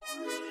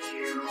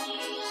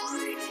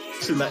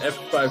Like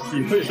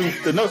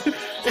F5. No,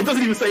 it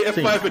doesn't even say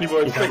F5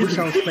 anymore. I wish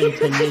I was playing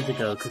 10 years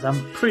ago, because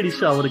I'm pretty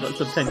sure I would have got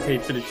some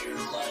 10k finish.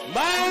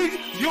 Mind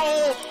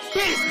your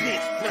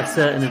business! A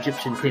certain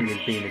Egyptian king is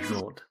being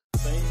ignored.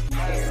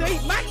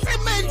 Saint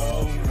Maximin!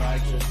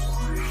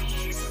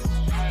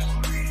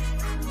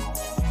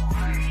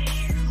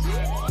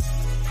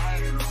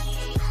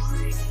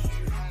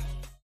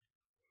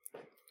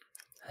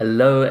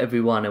 Hello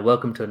everyone, and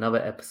welcome to another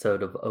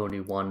episode of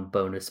Only One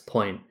Bonus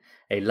Point,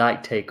 a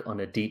light take on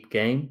a deep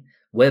game.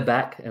 We're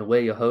back, and we're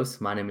your hosts.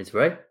 My name is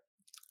Ray.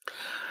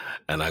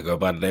 And I go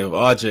by the name of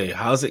RJ.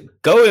 How's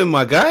it going,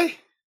 my guy?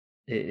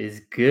 It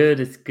is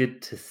good. It's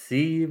good to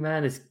see you,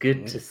 man. It's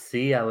good to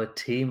see our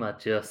team are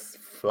just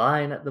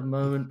flying at the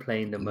moment,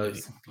 playing the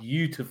most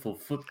beautiful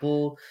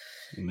football.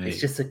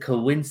 It's just a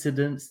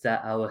coincidence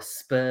that our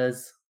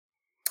Spurs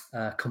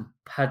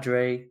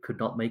compadre could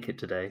not make it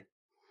today.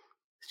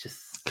 It's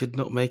just could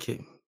not make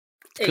it.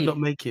 Could not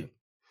make it.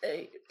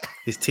 Hey.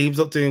 His team's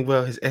not doing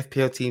well. His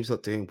FPL team's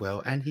not doing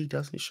well, and he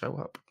doesn't show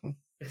up.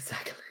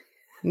 Exactly.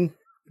 I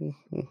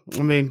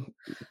mean,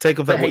 take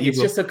of that what you it's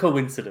just a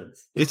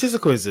coincidence. It's just a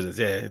coincidence.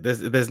 Yeah,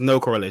 there's no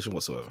correlation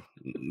whatsoever.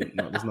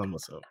 No, there's none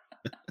whatsoever.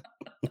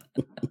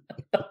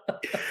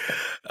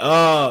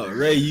 Oh,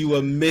 Ray, you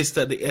were missed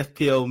at the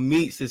FPL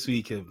meets this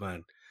weekend,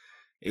 man.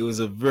 It was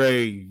a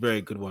very,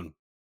 very good one.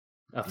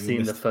 I've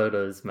seen the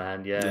photos,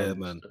 man. Yeah,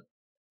 man.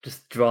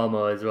 Just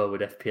drama as well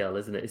with FPL,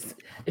 isn't it? It's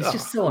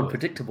just so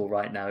unpredictable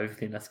right now,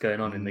 everything that's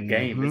going on in the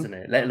game, isn't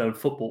it? Let alone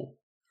football.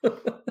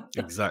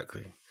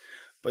 Exactly.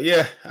 But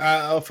yeah,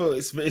 I feel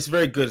it's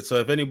very good. So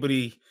if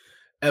anybody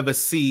ever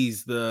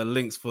sees the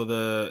links for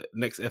the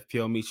next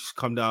FPL meet, just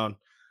come down.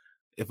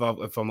 If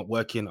I'm not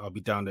working, I'll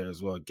be down there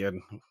as well.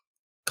 Again,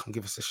 come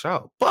give us a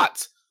shout.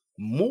 But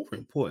more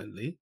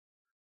importantly,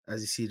 as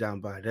you see down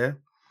by there,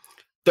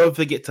 don't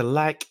forget to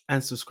like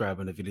and subscribe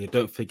on the video.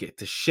 Don't forget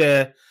to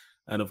share.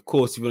 And of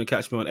course, if you want to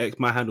catch me on X,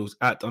 my handle is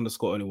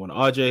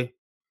 @_only1RJ.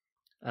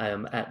 I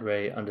am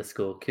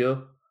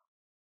 @Ray_Cure.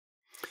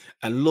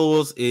 And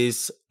Laws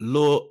is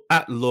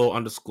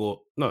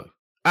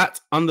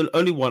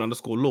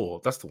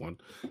 @only1_law. That's the one.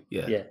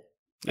 Yeah. Yeah.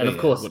 And of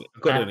course,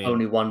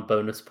 only one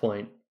bonus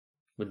point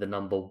with the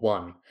number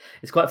 1.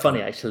 It's quite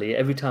funny, actually.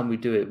 Every time we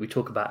do it, we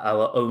talk about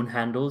our own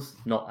handles,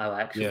 not our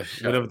actual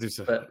show. We never do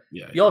so. But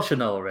y'all should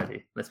know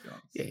already. Let's be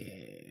honest.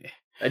 Yeah.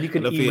 And you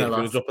can email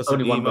us.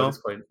 Only one bonus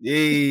point.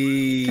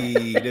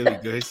 Yay! There we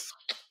go.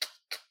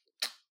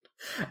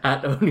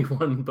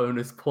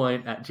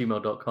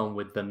 @only1bonuspoint@gmail.com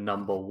with the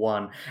number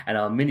 1 and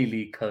our mini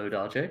league code,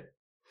 RJ.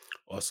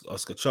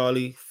 Oscar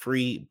Charlie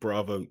 3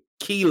 Bravo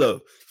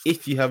Kilo.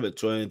 If you haven't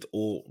joined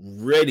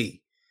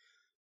already,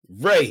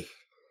 Ray.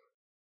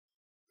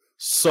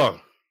 So,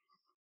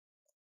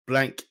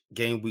 blank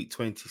game week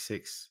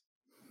 26.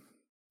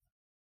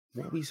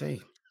 What are we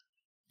saying?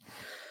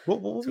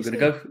 What we're going to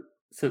go.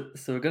 So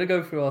we're going to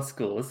go through our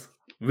scores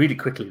really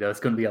quickly. Though it's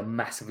going to be a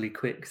massively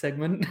quick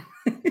segment.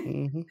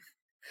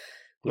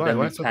 We'll then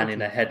be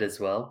planning ahead as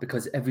well,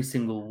 because every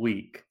single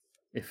week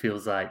it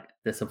feels like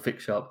there's some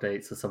fixture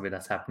updates or something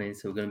that's happening.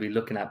 So we're going to be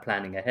looking at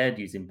planning ahead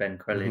using Ben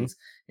Krellin's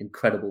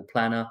incredible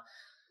planner.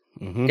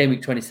 Game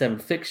week 27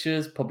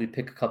 fixtures, probably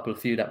pick a couple of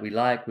few that we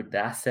like with the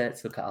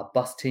assets, look at our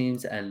bus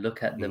teams, and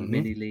look at the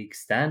mini league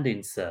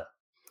standings, sir.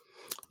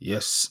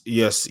 Yes.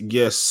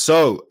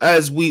 So,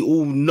 as we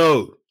all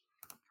know,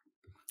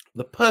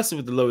 the person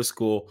with the lowest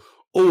score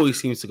always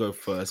seems to go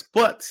first,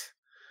 but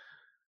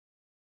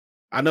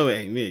I know it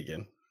ain't me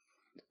again.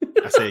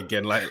 I say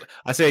again like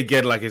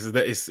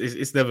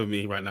it's never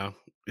me right now.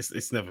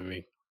 It's never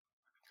me.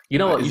 You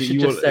know what? You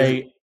should just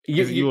say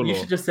you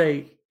should just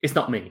say it's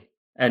not me,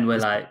 and we're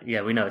like,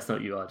 yeah, we know it's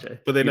not you,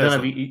 RJ. But they know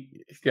you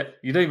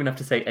don't even have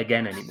to say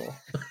again anymore.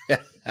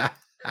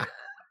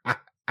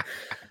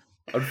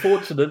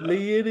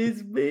 Unfortunately, it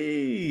is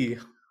me.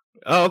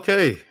 Oh,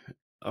 okay.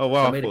 Oh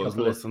wow, I thought it was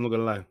lost. I'm not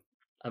gonna lie.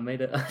 I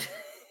made a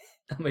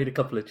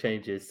couple of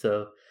changes.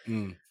 So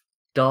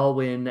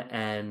Darwin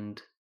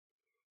and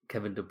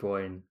Kevin De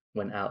Bruyne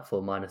went out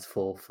for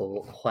 -4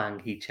 for Hwang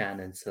Hee-chan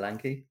and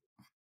Solanke.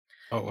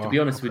 Oh, wow. To be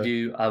honest with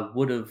you, I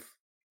would have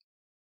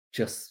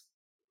just,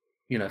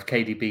 if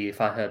KDB,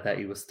 if I heard that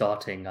he was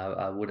starting,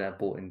 I wouldn't have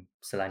brought in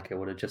Solanke. I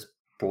would have just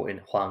brought in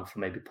Hwang for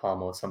maybe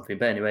Palmer or something.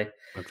 But anyway,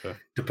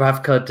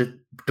 Dubravka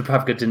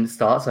didn't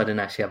start, so I didn't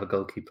actually have a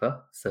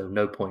goalkeeper. So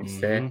no points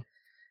there.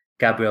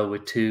 Gabriel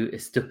with 2,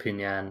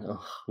 Estupinian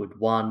with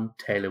 1,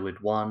 Taylor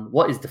with 1.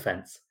 What is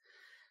defense?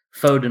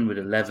 Foden with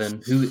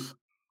 11, who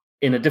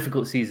in a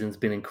difficult season has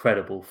been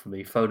incredible for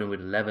me. Foden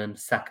with 11,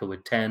 Saka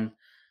with 10,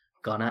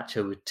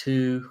 Garnacho with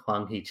 2,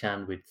 Hwang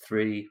Hee-chan with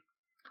 3,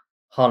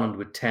 Haaland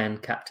with 10,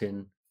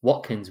 captain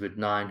Watkins with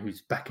 9,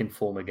 who's back in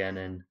form again,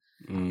 and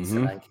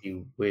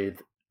Solanke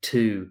with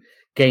 2.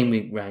 Game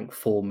week rank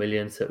 4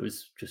 million, so it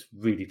was just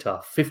really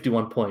tough.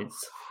 51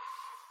 points.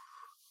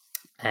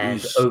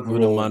 And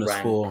overall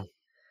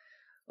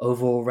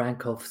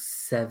rank of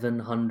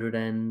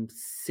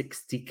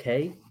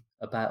 760k,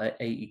 about an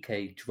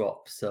 80k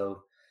drop.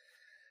 So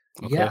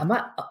yeah,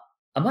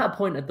 I'm at a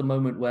point at the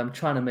moment where I'm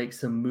trying to make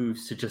some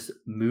moves to just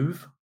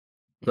move,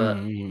 but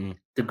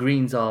the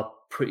greens are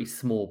pretty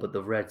small, but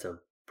the reds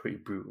are pretty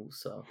brutal.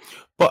 So,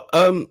 But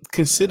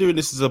considering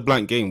this is a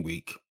blank game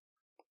week,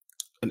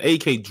 an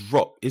AK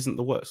drop isn't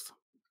the worst.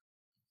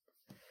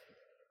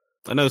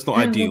 I know it's not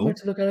one ideal, way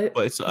to look at it.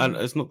 but it's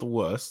not the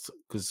worst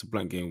because it's a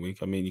blank game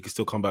week. I mean, you can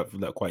still come back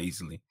from that quite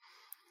easily.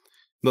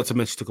 Not to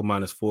mention, took a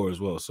 -4 as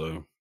well,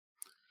 so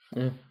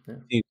Yeah.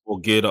 teams more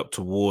geared up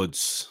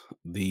towards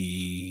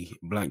the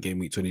blank game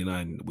week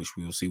 29, which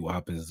we will see what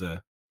happens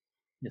there.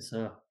 Yes,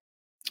 sir.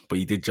 But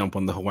you did jump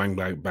on the Hwang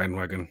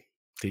bandwagon,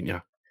 didn't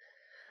you?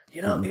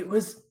 You know, it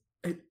was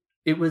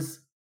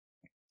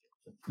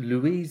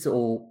Louise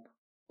or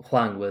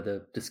Huang were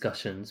the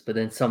discussions, but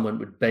then someone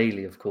with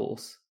Bailey, of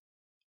course,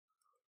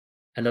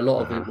 and a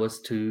lot of it was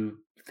to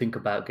think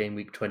about game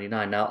week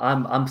 29. Now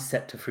I'm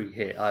set to free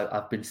hit.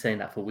 I've been saying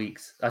that for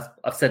weeks.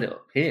 I've said it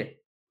up here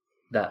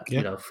that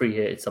Yeah. free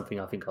hit is something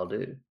I think I'll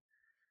do.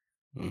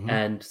 Mhm.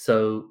 And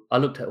so I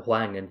looked at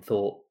Huang and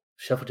thought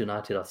Sheffield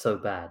United are so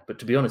bad, but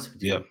to be honest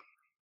with you,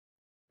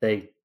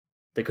 they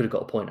could have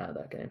got a point out of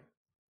that game.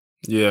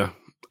 Yeah.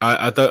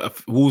 I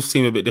don't. Wolves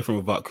seem a bit different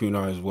without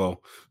Kuna as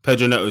well.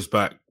 Pedro Neto's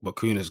back, but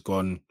Kuna's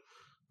gone.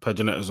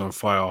 Pedro Neto's on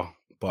fire,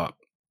 but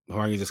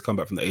Hwang just come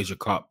back from the Asia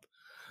Cup.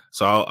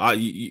 So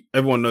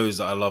everyone knows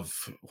that I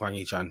love Hwang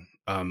Yi-chan.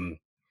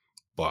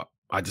 But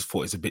I just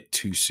thought it's a bit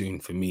too soon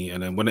for me.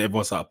 And then when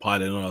everyone started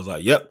piling on, I was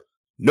like, "Yep,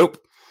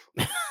 nope,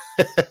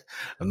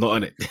 I'm not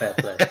on it." Fair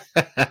play.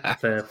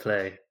 Fair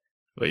play.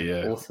 But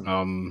yeah,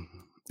 Awesome.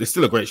 it's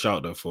still a great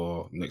shout though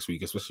for next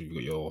week, especially if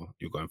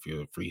you're going for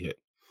your free hit.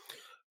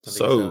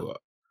 So.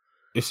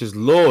 This is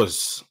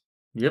Laws.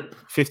 Yep.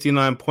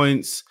 59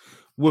 points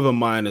with a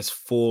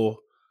 -4.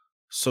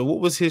 So what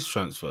was his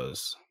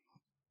transfers?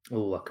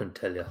 Oh, I couldn't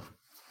tell you.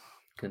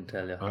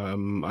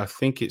 I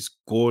think it's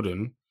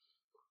Gordon.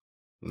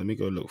 Let me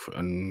go look for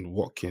and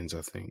Watkins,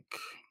 I think.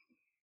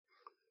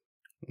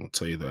 I'll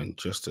tell you that in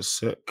just a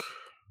sec.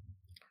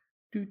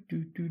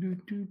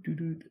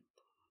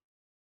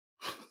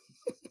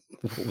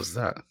 What was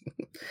that?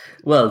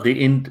 Well,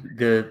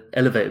 the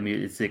elevator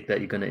music that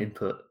you're going to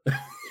input.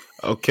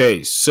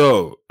 Okay,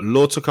 so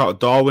Law took out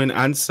Darwin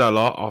and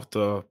Salah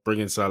after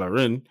bringing Salah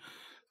in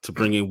to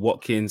bring in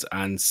Watkins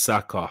and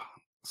Saka.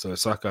 So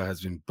Saka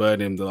has been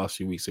burning him the last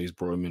few weeks, so he's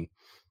brought him in.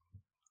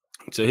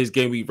 So his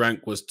game week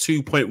rank was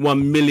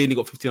 2.1 million. He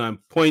got 59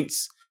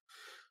 points.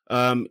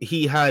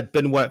 He had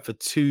Ben White for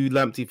 2,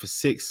 Lamptey for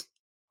 6,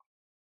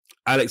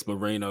 Alex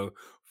Moreno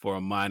for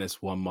a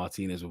 -1,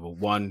 Martinez with a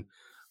 1,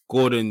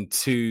 Gordon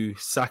 2,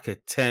 Saka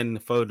 10,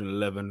 Foden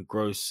 11,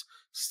 Gross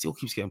still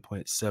keeps getting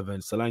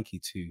 0.7,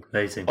 Solanke 2,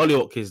 Amazing. Ollie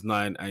Watkins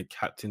 9, and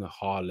Captain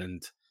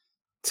Haaland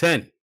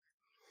 10.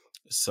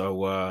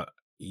 So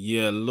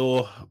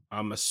Law,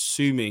 I'm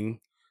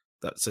assuming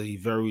that's a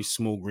very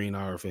small green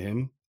arrow for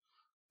him,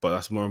 but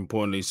that's more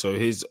importantly. So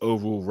his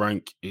overall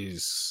rank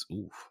is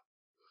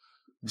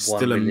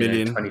still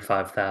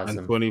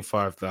 1,025,000.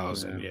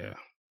 25,000. Yeah.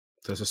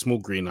 So it's a small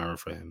green arrow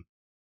for him.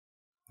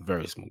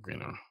 Very small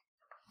green arrow.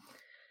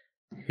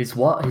 His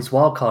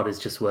wild card has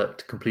just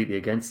worked completely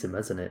against him,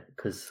 hasn't it?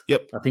 Because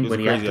I think when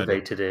he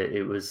activated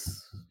it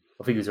was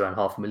around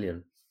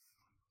 500,000.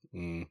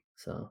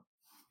 So,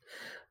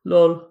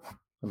 lol,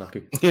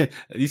 unlucky. Yeah,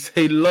 you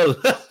say lol.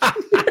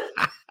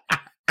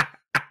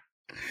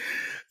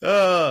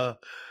 Oh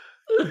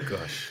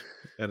gosh,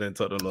 and then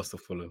Tottenham lost to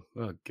Fulham.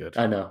 Oh, good.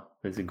 I know,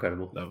 it's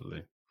incredible.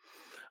 Lovely.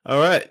 All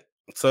right,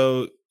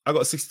 so I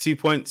got 62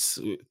 points.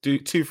 Do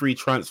 2 free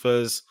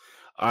transfers.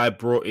 I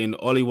brought in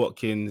Ollie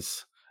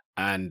Watkins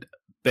and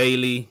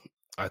Bailey.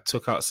 I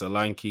took out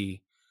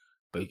Solanke,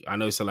 but I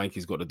know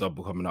Solanke's got the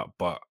double coming up.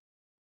 But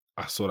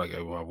I saw that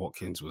game where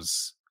Watkins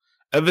was.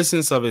 Ever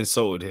since I've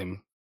insulted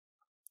him,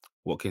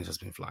 Watkins has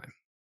been flying.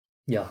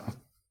 Yeah.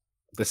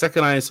 The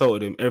second I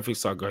insulted him, everything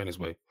started going his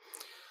way.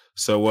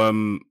 So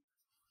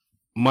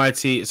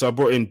So I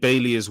brought in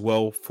Bailey as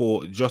well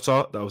for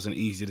Jota. That was an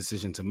easy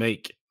decision to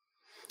make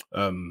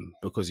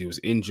because he was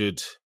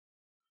injured.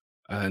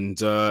 And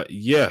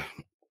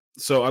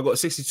so I got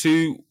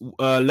 62,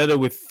 Leder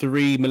with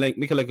 3,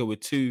 Mikalenko with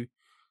 2,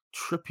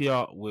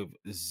 Trippier with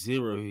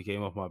 0, who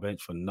came off my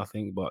bench for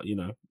nothing, but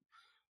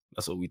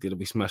that's what we did.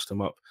 We smashed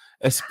them up.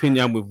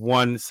 Espinyan with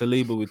 1,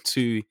 Saliba with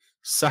 2,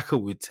 Saka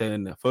with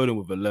 10, Foden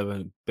with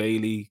 11,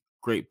 Bailey,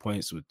 great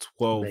points with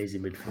 12,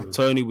 amazing midfield.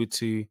 Tony with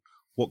 2,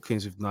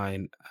 Watkins with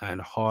 9,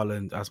 and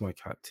Haaland as my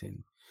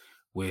captain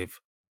with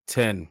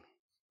 10.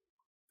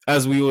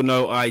 As we all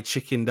know, I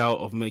chickened out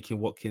of making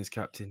Watkins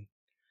captain,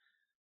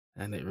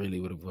 and it really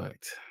would have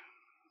worked.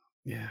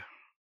 Yeah.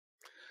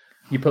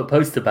 You put a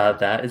post about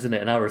that, isn't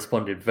it? And I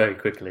responded very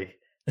quickly.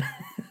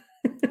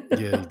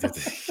 Yeah, you did.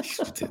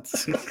 You did.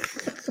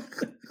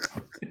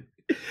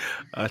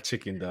 I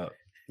chickened out.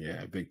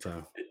 Yeah, big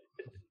time.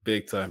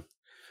 Big time.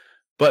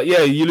 But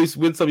yeah, you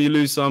win some, you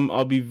lose some.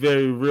 I'll be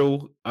very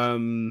real.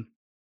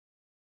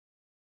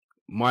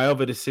 My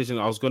other decision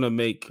I was gonna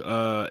make,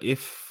 what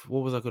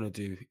was I gonna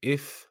do?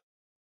 If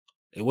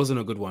it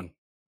wasn't a good one.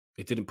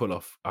 It didn't pull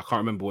off. I can't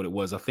remember what it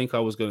was. I think I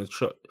was going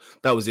to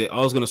that was it.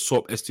 I was going to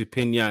swap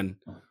Estupinian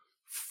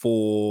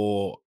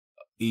for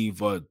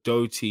either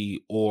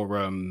Doty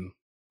or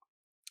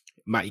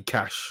Matty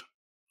Cash.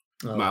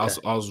 Oh, I okay.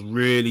 was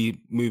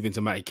really moving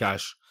to Matty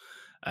Cash,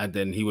 and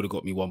then he would have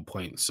got me 1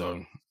 point.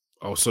 So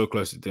I was so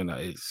close to doing that.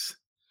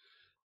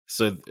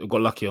 So I got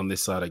lucky on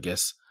this side, I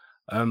guess.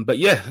 But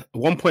yeah,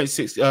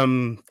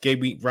 1.6 game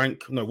week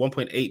rank. No,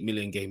 1.8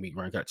 million game week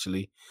rank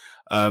actually.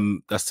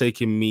 That's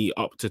taking me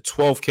up to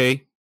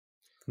 12k.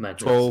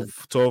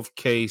 Magnificent.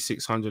 12k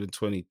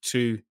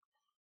 622.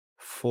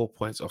 4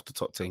 points off the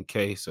top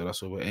 10k. So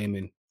that's what we're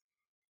aiming.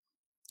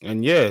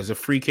 And yeah, it's a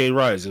 3k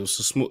rise. It was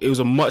a small. It was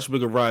a much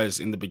bigger rise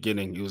in the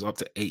beginning. It was up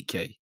to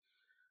 8k,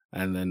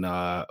 and then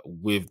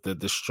with the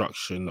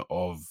destruction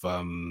of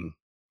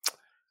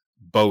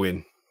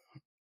Bowen,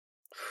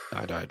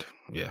 I died.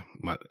 Yeah,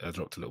 I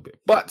dropped a little bit,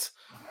 but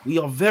we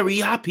are very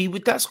happy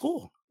with that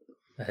score.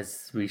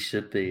 As we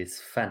should be.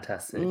 It's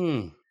fantastic.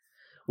 Mm.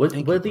 Was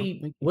Thank were you, bro. the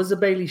Thank you. was the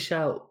Bailey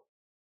shout?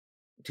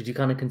 Did you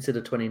kind of consider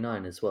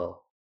 29 as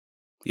well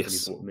when you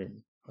Yes, brought him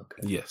in?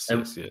 Okay. yes, And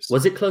yes, yes.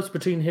 was it close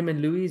between him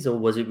and Louise, or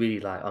was it really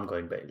like I'm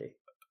going Bailey?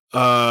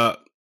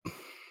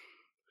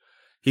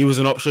 He was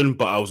an option,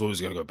 but I was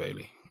always going to go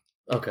Bailey.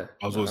 Okay,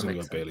 I was no, always that going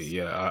to makes go Bailey. sense.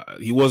 Yeah,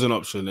 he was an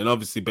option, and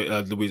obviously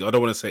Louise. I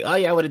don't want to say, oh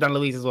yeah, I would have done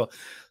Louise as well.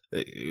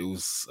 It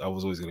was. I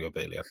was always going to go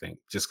Bailey. I think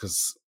just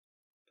because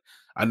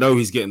I know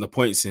he's getting the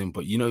points in,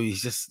 but you know, you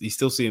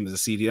still see him as a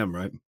CDM,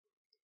 right?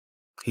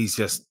 He's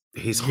just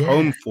his Yeah,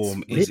 home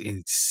form is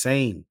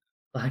insane,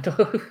 I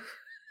know.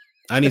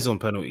 and he's on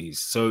penalties.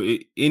 So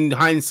in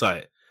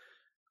hindsight,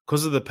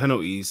 because of the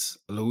penalties,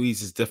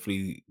 Louise is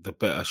definitely the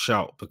better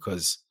shout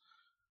because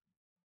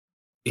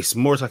it's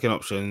more attacking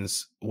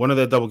options. One of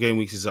their double game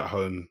weeks is at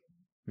home.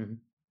 Mhm.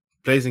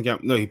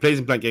 He plays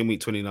in blank game week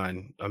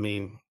 29. I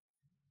mean,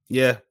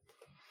 yeah,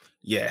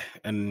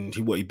 and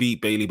he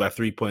beat Bailey by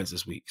 3 points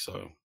this week.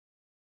 So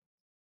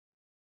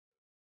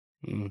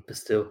But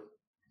still,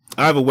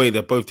 either way,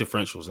 they're both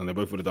differentials, and they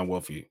both would have done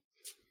well for you.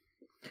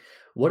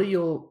 what are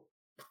your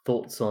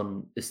thoughts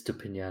on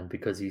Istupinian?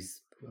 Because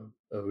he's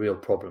a real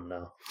problem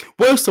now.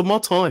 Waste of my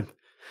time.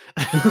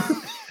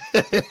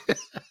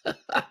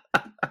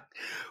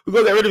 We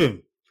got to get rid of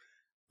him.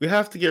 We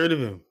have to get rid of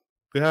him.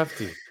 We have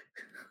to.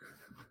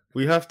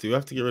 We have to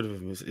get rid of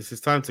him. It's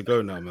his time to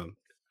go now, man.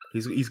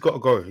 He's got to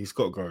go. He's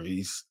got to go.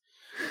 He's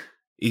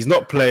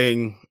not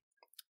playing.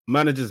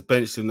 Manager's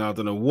benched him now. I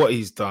don't know what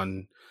he's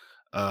done.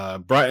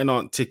 Brighton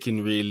aren't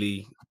ticking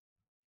really.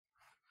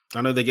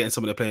 I know they're getting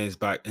some of their players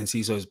back.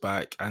 Enciso's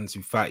back.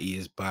 Ansu Fati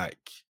is back.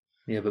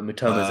 Yeah, but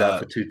Mitoma's out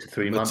for 2 to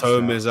 3 months now.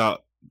 Mitoma's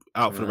out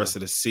for the rest of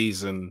the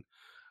season.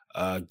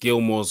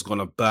 Gilmore's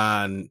gonna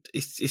ban.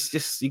 It's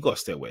just you got to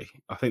stay away.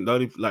 I think the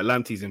only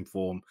Lamptey's in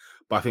form,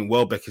 but I think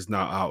Welbeck is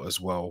now out as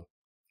well.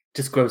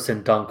 Just Gross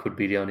and Dunk would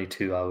be the only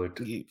two I would.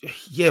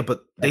 Yeah,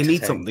 but they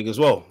need something as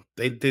well.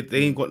 They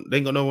ain't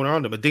got no one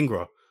around them. A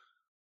Dingra.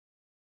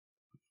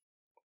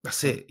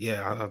 That's it.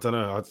 Yeah, I don't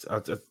know.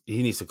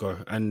 He needs to go,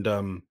 and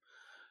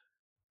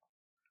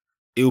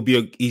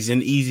he's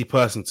an easy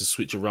person to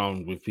switch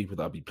around with people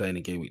that'll be playing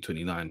in game week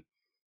 29.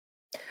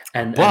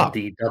 And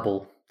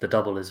the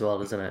double as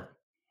well, isn't it?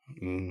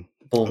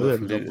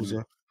 Bournemouth,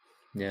 Luton.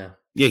 Yeah,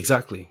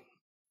 exactly.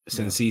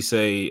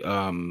 Sensei,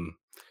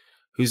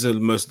 who's the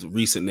most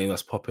recent name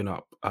that's popping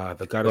up?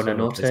 The guy that's going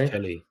to replace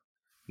Kelly.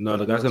 No,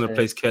 the guy's going to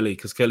replace Kelly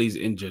because Kelly's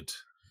injured.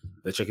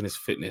 They're checking his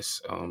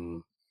fitness.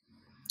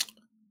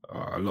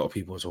 A lot of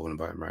people are talking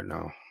about him right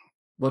now.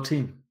 What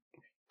team?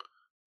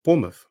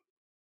 Bournemouth.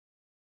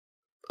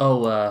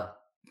 Oh,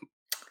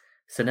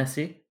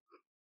 Senesi?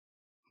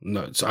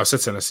 No, so I said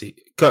Senesi.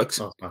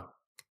 Kirkes.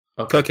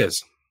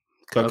 Kirkes.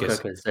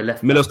 The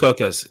left Milos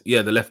Kirkes.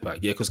 Yeah, the left back.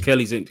 Yeah, because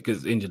Kelly's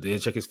injured. They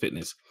check his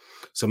fitness.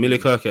 So Milo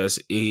Kirkes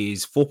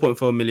is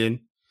 4.4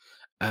 million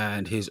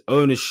and his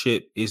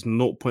ownership is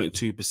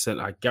 0.2%.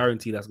 I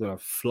guarantee that's going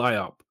to fly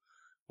up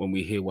when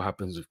we hear what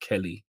happens with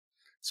Kelly.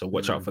 So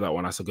watch out for that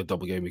one. That's a good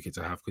double game weekend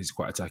to have because he's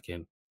quite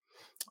attacking.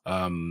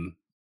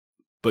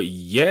 But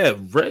yeah,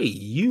 Ray,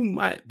 you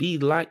might be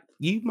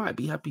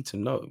happy to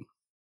know.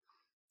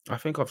 I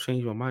think I've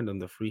changed my mind on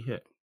the free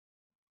hit.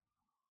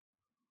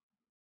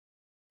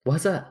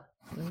 What's that?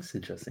 That's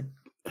interesting.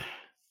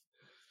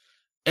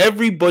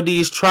 Everybody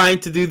is trying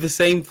to do the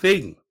same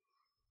thing.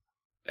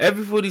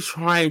 Everybody's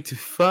trying to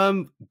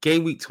firm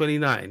game week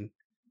 29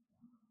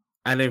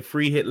 and then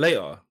free hit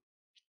later.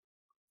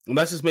 And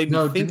that's just made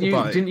me think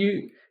about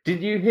it.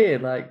 Didn't you hear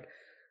like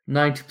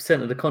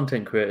 90% of the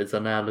content creators are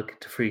now looking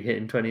to free hit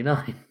in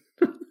 29?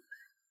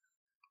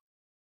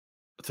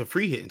 To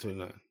free hit in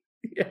 29?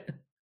 Yeah.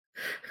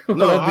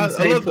 No, I've been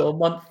saying for a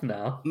month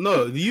now.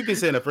 No, you've been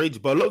saying that for ages,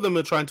 but a lot of them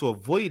are trying to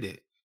avoid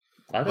it.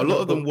 A lot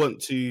of them want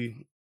to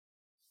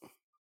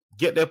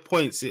get their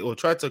points or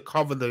try to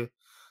cover the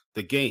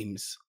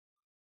games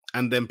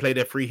and then play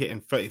their free hit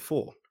in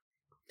 34.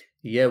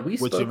 Yeah,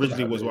 which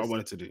originally was what I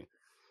wanted to do.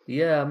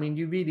 Yeah, I mean,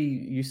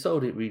 you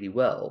sold it really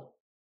well.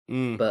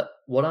 But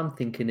what I'm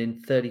thinking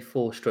in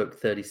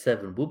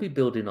 34/37, we'll be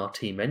building our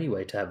team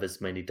anyway to have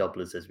as many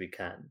doublers as we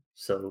can.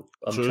 So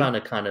I'm True. trying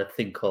to kind of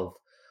think of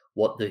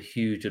what the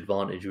huge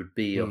advantage would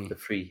be of the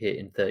free hit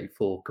in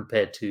 34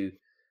 compared to,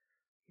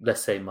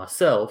 let's say,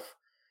 myself,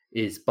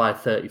 is by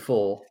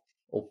 34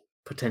 or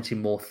potentially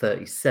more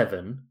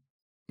 37,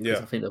 because I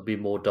Yeah. think there'll be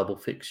more double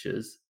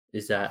fixtures,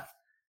 is that,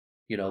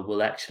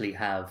 we'll actually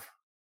I'll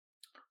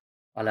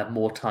have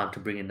more time to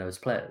bring in those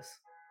players.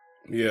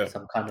 Yeah. So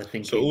I'm kind of So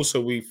thinking,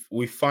 also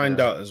we find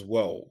yeah, out as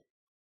well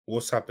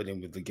what's happening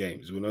with the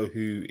games. We know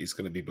who is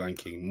going to be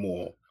blanking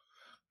more.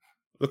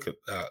 Look at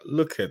that.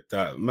 Look at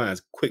that.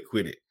 Man's quick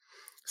with it.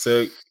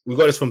 So we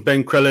got this from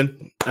Ben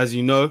Krellin, as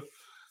you know.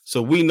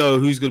 So we know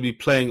who's going to be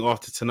playing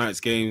after tonight's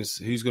games,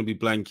 who's going to be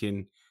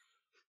blanking.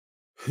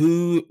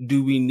 Who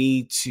do we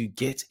need to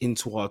get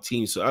into our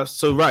team?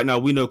 So right now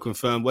we know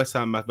confirmed West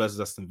Ham versus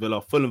Aston Villa,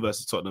 Fulham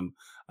versus Tottenham,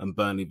 and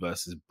Burnley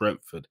versus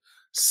Brentford.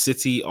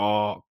 City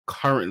are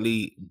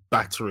currently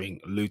battering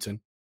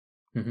Luton.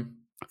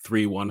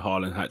 3-1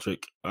 Haaland hat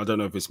trick. I don't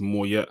know if it's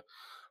more yet,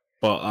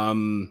 but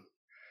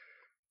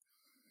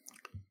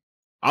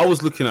I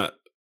was looking at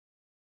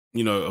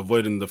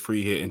avoiding the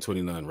free hit in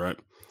 29, right?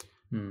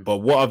 But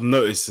what I've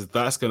noticed is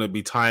that's going to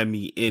be tying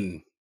me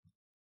in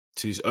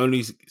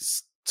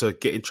to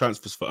getting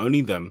transfers for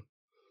only them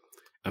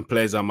and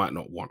players I might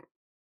not want,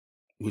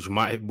 which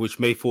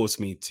may force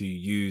me to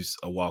use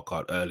a wild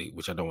card early,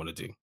 which I don't want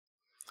to do.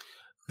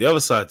 The other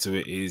side to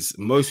it is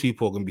most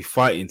people are going to be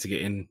fighting to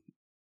get in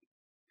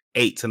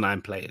 8 to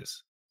 9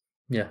 players.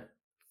 Yeah.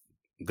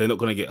 They're not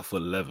going to get a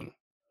full 11.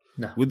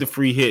 No. With the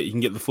free hit, you can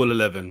get the full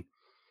 11.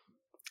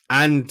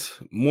 And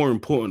more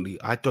importantly,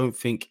 I don't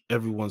think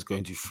everyone's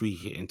going to free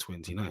hit in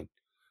 29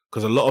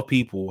 because a lot of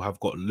people have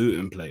got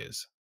Luton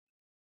players.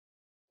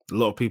 A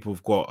lot of people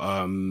have got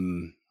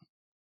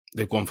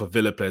they've gone for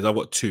Villa players. I've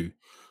got 2,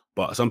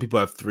 but some people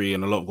have 3,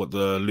 and a lot have got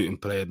the Luton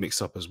player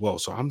mixed up as well.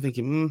 So I'm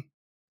thinking,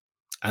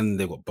 and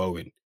they've got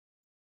Bowen,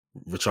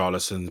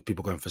 Richarlison,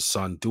 people going for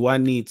Son. Do I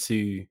need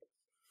to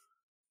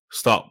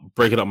start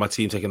breaking up my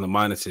team, taking the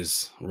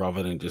minuses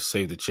rather than just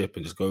save the chip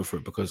and just go for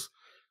it? Because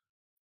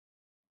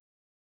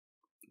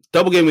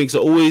double game weeks are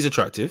always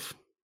attractive,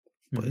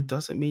 but it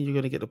doesn't mean you're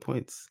going to get the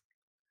points.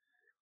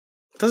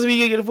 It doesn't mean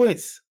you're going to get the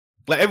points.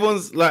 Like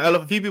everyone's like,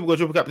 a few people got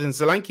triple captain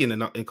Solanke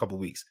in a couple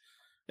of weeks.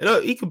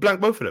 He could blank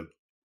both of them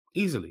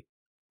easily,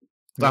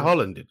 like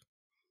Haaland did.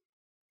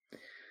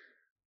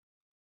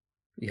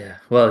 Yeah,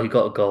 well, he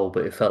got a goal,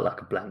 but it felt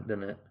like a blank,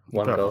 didn't it?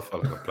 One goal. It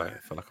felt like a blank.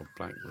 It felt like a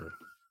blank, bro.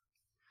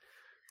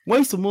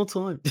 Waste of more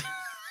time.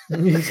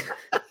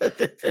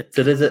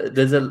 So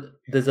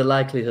there's a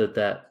likelihood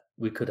that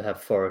we could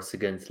have Forest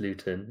against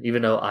Luton,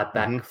 even though I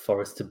back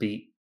Forest to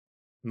beat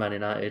Man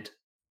United.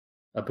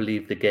 I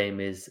believe the game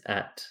is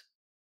at,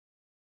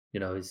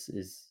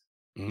 is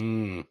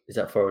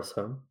at Forest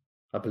home.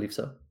 I believe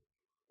so.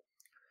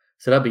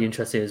 So that'd be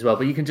interesting as well.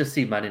 But you can just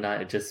see Man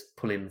United just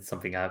pulling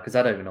something out because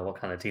I don't even know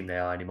what kind of team they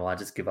are anymore. I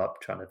just give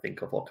up trying to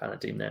think of what kind of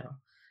team they are.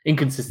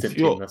 Inconsistent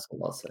team, that's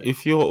what I'll say.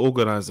 If you're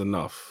organized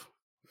enough,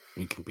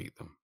 you can beat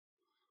them.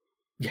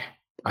 Yeah.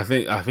 I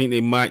think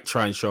they might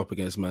try and show up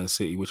against Man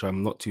City, which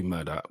I'm not too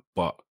mad at.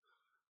 But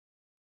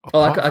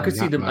I could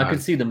see them. I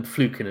could see them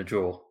fluking a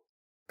draw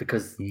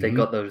because they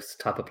got those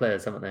type of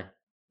players, haven't they?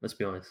 Let's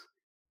be honest.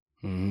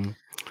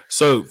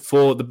 So,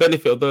 for the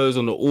benefit of those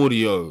on the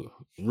audio,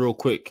 real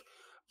quick,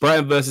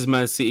 Brighton versus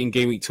Man City in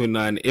game week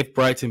 29. If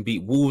Brighton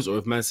beat Wolves or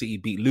if Man City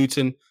beat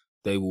Luton,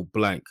 they will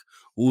blank.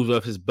 Wolves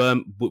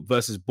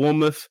versus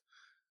Bournemouth.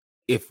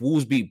 If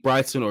Wolves beat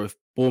Brighton or if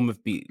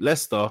Bournemouth beat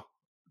Leicester,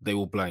 they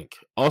will blank.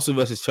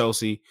 Arsenal versus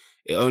Chelsea.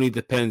 It only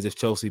depends if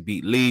Chelsea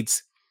beat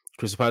Leeds.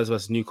 Crystal Palace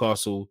versus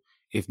Newcastle.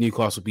 If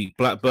Newcastle beat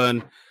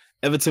Blackburn.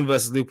 Everton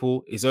versus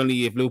Liverpool is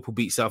only if Liverpool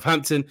beat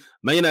Southampton.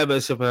 Man United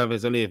versus Sheffield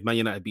is only if Man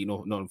United beat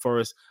Nottingham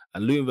Forest.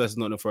 And Luton versus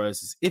Nottingham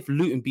Forest is if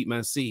Luton beat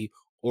Man City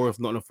or if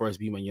Nottingham Forest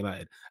beat Man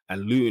United.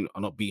 And Luton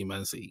are not beating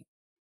Man City.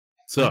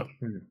 So.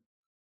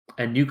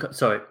 And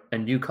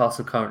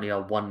Newcastle currently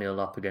are 1-0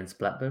 up against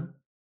Blackburn.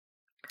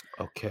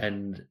 Okay.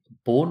 And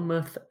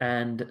Bournemouth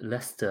and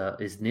Leicester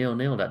is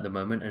 0-0 at the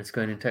moment, and it's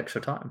going into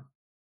extra time.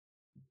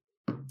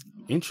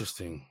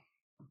 Interesting.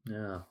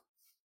 Yeah.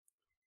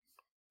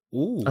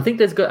 Ooh. I think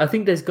there's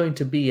going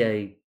to be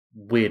a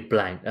weird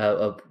blank,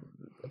 a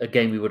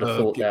game we would have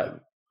thought that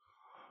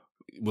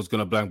was going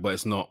to blank, but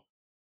it's not.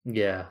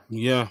 Yeah.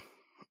 Yeah.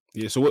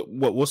 So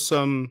what's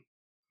happening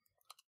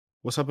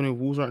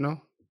with Wolves right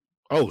now?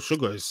 Oh,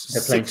 Sugar is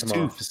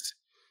 6-2.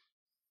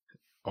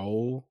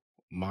 Oh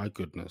my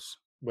goodness!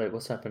 Wait,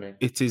 what's happening?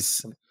 It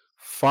is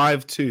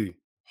 5-2.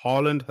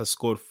 Haaland has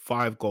scored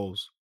 5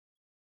 goals.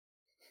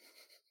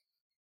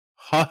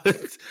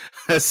 Haaland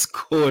has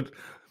scored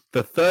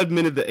the 3rd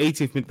minute, the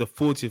 18th minute, the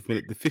 40th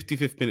minute, the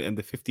 55th minute, and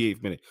the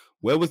 58th minute.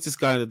 Where was this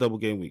guy in the double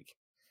game week?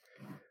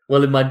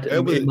 Well, in my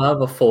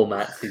other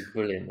formats, he's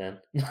brilliant, man.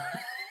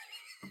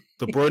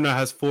 De Bruyne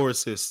has 4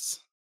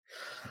 assists.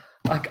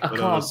 I can't.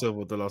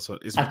 The last one.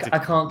 I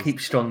can't keep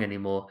strong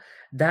anymore.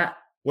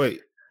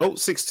 Wait.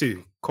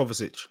 6-2.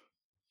 Kovacic.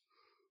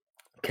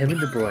 Kevin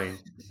De Bruyne,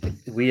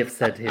 we have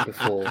said here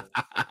before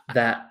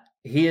that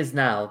he is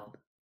now,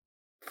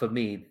 for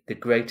me, the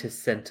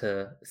greatest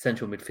central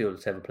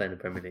midfielder to ever play in the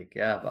Premier League.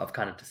 Yeah, I've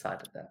kind of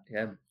decided that.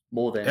 Yeah,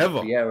 more than Ever.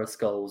 Vieira,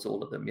 Scholes,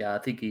 all of them. Yeah, I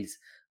think he's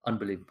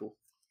unbelievable.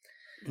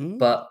 Mm.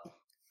 But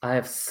I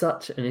have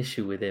such an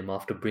issue with him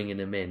after bringing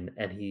him in,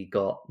 and he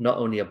got not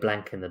only a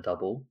blank in the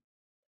double,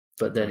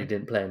 but then he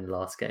didn't play in the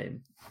last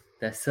game.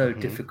 They're so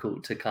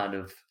difficult to kind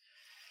of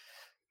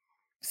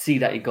see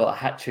that he got a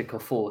hat trick or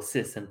 4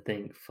 assists and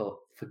think, for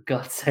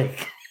God's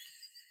sake,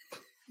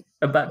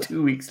 about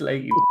 2 weeks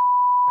late, you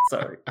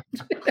sorry.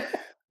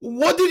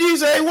 What did you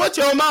say? Watch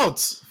your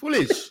mouth.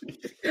 Foolish.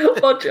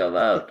 Watch your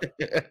mouth.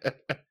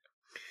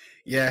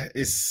 Yeah,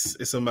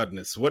 it's a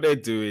madness. What they're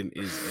doing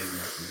is a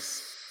madness.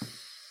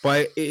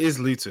 But it is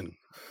Luton.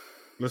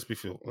 Let's be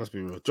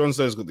real. John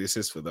Stone's got the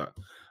assist for that.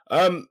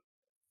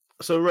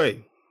 So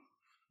Ray,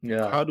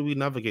 how do we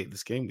navigate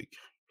this game week?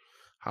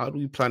 How do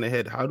we plan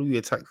ahead? How do we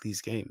attack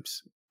these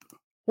games?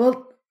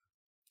 Well,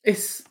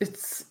 it's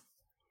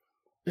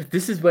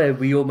this is where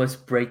we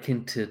almost break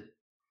into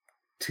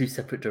 2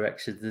 separate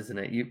directions, isn't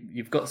it?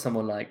 You've got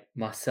someone like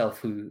myself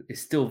who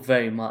is still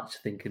very much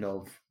thinking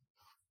of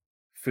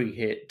free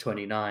hit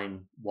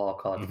 29,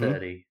 wildcard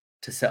 30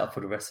 to set up for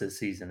the rest of the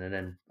season and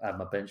then add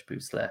my bench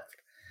boost left.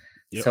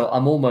 Yep. So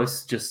I'm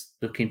almost just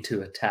looking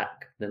to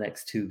attack the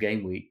next 2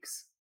 game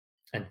weeks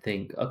and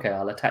think, okay,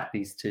 I'll attack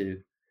these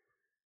 2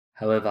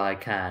 however I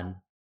can.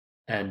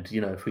 And,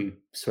 if we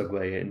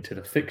segue into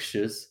the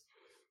fixtures,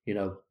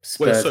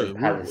 Spurs and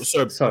Palace.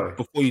 Sorry,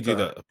 before you do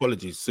that,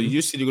 apologies. So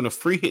you said you're going to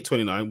free hit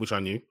 29, which I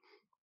knew.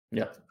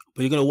 Yeah.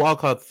 But you're going to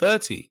wildcard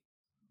 30.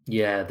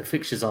 Yeah, the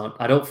fixtures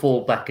I don't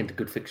fall back into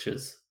good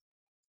fixtures.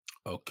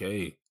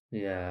 Okay.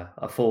 Yeah,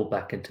 I fall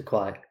back into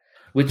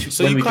which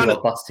when we do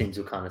our bus teams,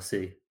 you'll kind of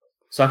see.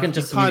 So I can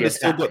just kind of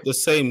still got the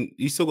same.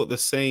 You still got the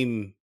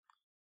same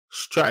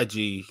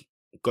strategy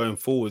going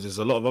forwards. There's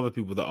a lot of other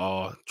people that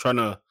are trying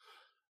to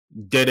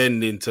dead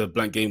end into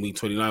blank game week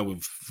 29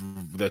 with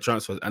their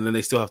transfers, and then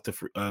they still have to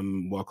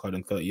wildcard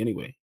in 30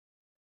 anyway.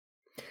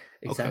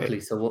 Exactly.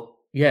 Okay. So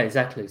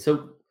exactly.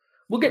 So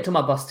we'll get to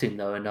my bus team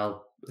though, and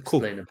I'll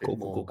explain a bit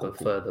more, go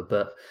further.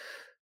 But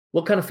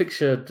what kind of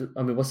fixture?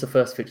 What's the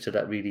first fixture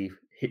that really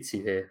hits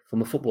you here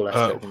from a football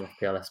aspect and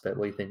FPL aspect?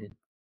 What are you thinking?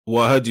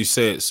 Well, I heard you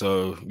say it,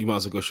 so you might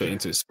as well go straight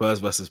into it. Spurs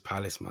versus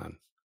Palace, man.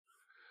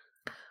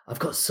 I've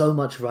got so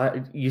much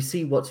right. You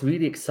see, what's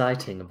really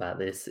exciting about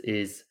this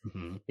is,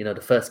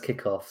 the first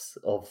kickoffs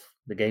of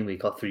the game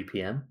week are 3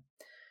 p.m.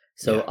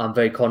 So I'm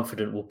very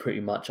confident we'll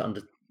pretty much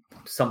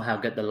somehow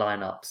get the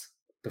lineups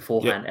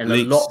beforehand. And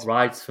leaks. A lot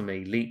rides for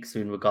me, leaks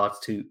in regards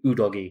to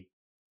Udogie.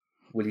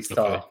 Will he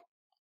start?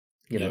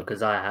 Okay.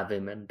 Because I have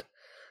him and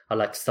I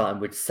like starting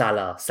with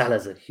Salah.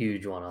 Salah's a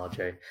huge one,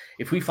 RJ.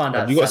 If we find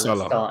out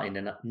Salah's starting,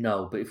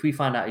 but if we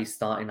find out he's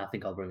starting, I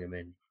think I'll bring him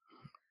in.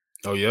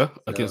 Oh yeah,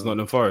 against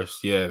Nottingham Forest,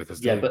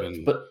 because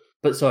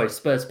but sorry,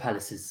 Spurs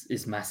Palace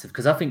is massive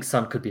because I think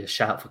Son could be a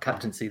shout for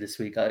captaincy this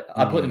week.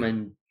 I put him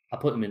in. I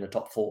put him in the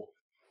top 4.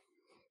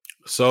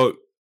 So,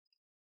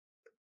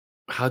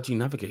 how do you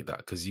navigate that?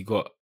 Because you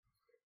got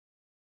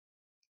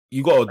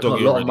a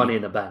doggy. A lot of money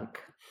in the bank.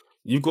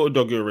 You've got a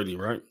doggy already,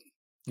 right?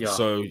 Yeah.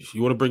 So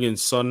you want to bring in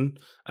Son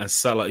and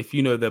Salah. If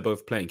you know they're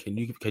both playing, can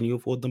you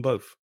afford them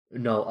both?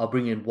 No, I'll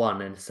bring in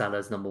one, and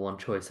Salah's number 1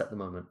 choice at the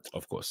moment.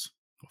 Of course,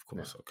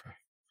 yeah. Okay.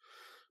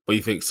 But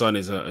you think Son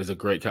is a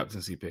great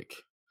captaincy pick?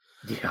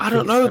 Yeah, I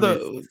don't know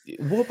though.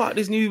 What about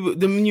the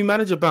new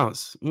manager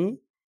bounce? You're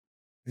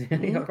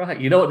right.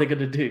 You know what they're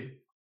gonna do?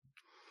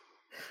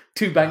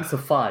 2 banks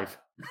of 5.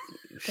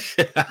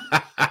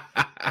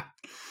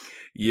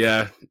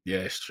 Yeah,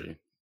 it's true.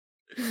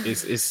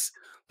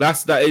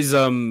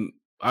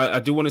 I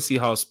do want to see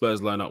how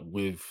Spurs line up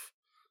with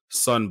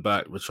Son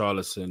back,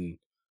 Richarlison.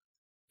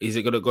 Is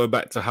it going to go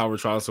back to how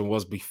Richarlison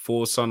was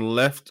before Son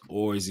left,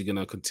 or is he going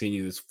to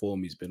continue this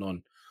form he's been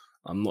on?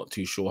 I'm not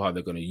too sure how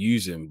they're going to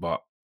use him,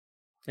 but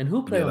and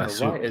who play on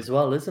the right as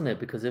well, isn't it?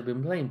 Because they've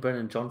been playing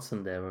Brennan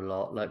Johnson there a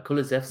lot, like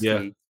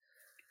Kulusevski,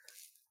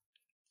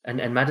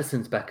 and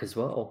Madison's back as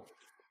well.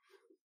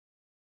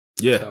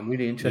 Yeah, so I'm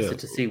really interested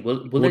to see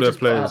will they just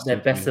put out their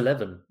best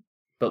 11?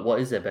 But what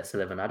is their best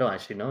 11? I don't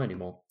actually know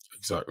anymore.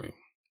 Exactly.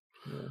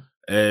 Yeah.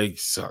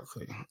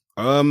 Exactly.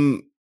 What are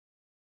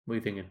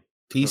you thinking?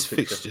 These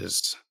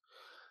fixtures.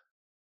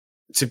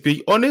 To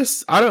be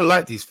honest, I don't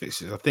like these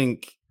fixtures. I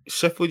think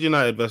Sheffield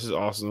United versus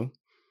Arsenal.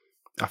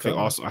 I think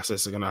Arsenal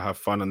assets are going to have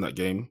fun in that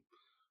game.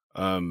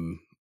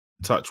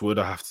 Touch wood.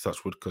 I have to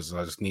touch wood because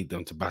I just need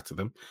them to batter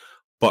them.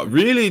 But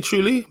really,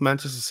 truly,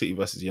 Manchester City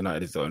versus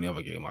United is the only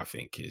other game I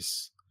think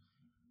is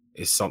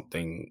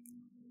something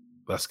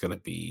that's going to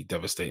be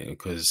devastating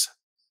because,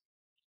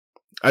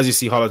 as you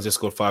see, Haaland just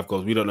scored 5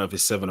 goals. We don't know if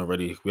it's 7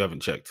 already. We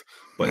haven't checked.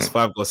 But it's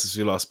 5 goals since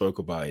we last spoke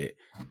about it.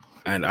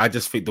 And I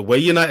just think the way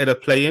United are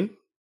playing,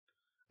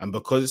 and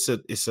because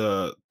it's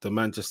the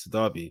Manchester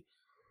derby,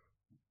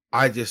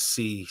 I just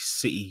see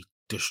City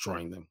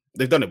destroying them.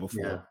 They've done it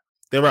before. Yeah.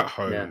 They're at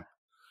home. Yeah.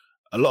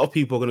 A lot of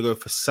people are going to go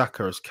for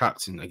Saka as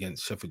captain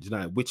against Sheffield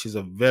United, which is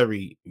a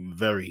very,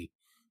 very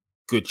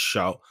good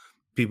shout.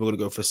 People are going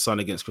to go for Son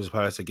against Crystal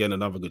Palace, again,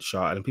 another good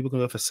shout. And people are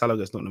going to go for Salah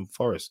against Nottingham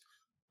Forest,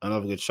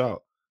 another good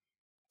shout.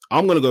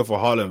 I'm going to go for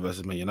Haaland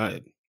versus Man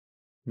United.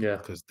 Yeah.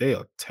 Because they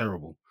are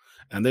terrible.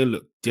 And they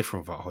look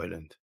different without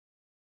Haaland.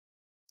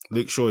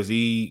 Luke Shaw, is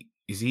he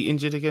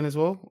injured again as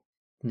well?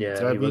 Yeah,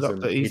 Did I he read up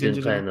wasn't. that He he's didn't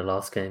injured play again? in the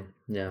last game.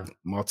 Yeah.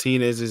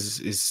 Martinez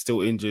is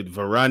still injured.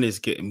 Varane is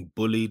getting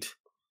bullied.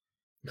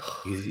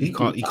 He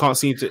can't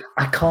seem to.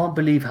 I can't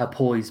believe how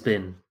poor he's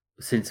been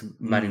since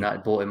Man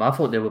United bought him. I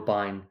thought they were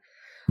buying.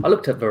 I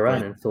looked at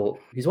Varane and thought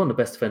he's one of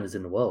the best defenders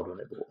in the world when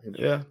they bought him.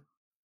 Yeah.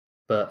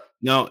 But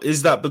now,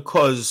 is that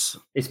because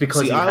it's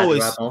because he had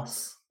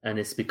Ramos, and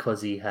it's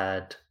because he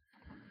had.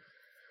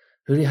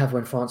 Who did he have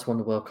when France won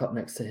the World Cup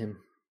next to him?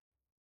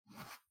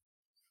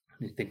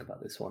 Let me think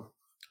about this one.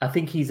 I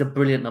think he's a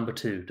brilliant number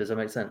 2. Does that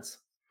make sense?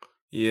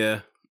 Yeah,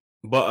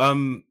 but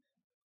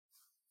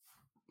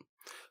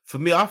for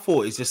me, I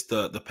thought it's just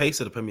the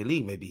pace of the Premier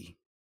League, maybe.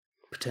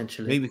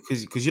 Potentially. Maybe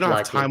because you don't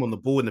have time on the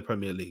ball in the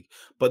Premier League.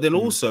 But then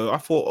also, I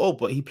thought,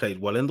 but he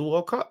played well in the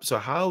World Cup. So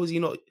how is he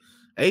not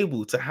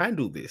able to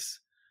handle this?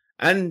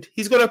 And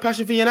he's got a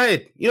passion for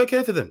United. You don't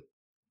care for them.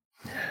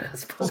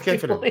 Doesn't care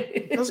for them.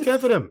 Doesn't care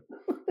for them.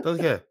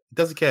 Doesn't care.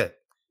 Doesn't care.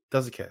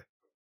 Doesn't care.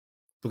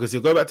 Because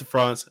he'll go back to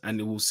France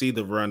and we'll see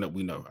the Varane that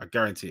we know. I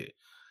guarantee it.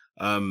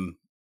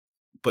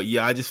 But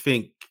yeah, I just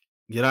think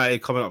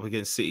United coming up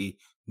against City,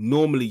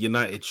 normally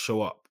United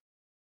show up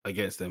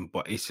against them,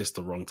 but it's just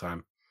the wrong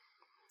time.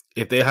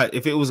 If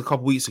it was a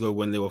couple weeks ago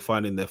when they were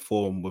finding their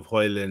form with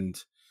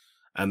Højlund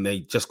and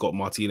they just got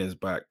Martinez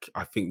back,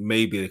 I think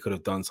maybe they could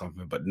have done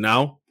something. But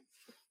now,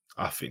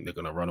 I think they're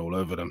going to run all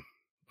over them.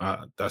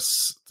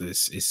 It's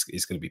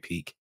going to be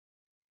peak.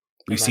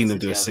 We've seen them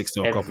do a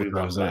 6-0 a couple of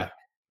times.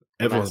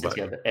 Everyone's back.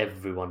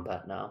 Everyone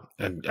back now.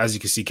 And as you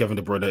can see, Kevin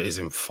De Bruyne is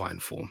in fine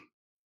form.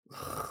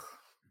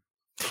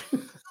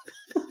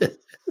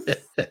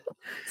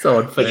 So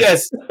unfair. But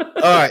yes.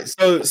 All right.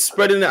 So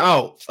spreading it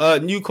out.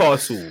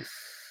 Newcastle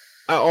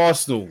at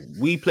Arsenal.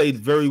 We played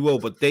very well,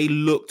 but they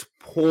looked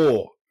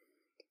poor.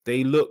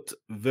 They looked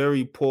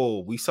very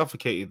poor. We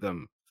suffocated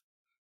them.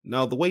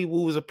 Now, the way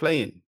Wolves are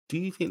playing, do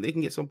you think they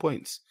can get some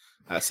points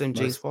at St.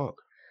 James Park?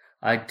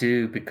 I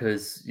do,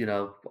 because,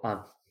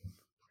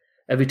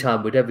 every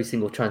time with every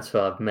single transfer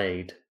I've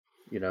made,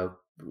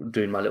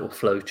 doing my little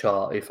flow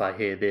chart, if I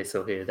hear this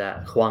or hear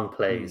that, Huang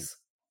plays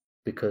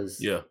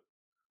because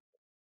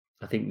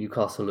I think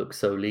Newcastle looks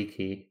so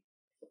leaky.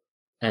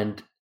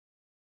 And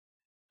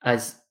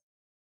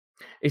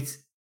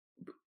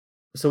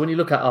so when you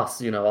look at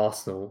us,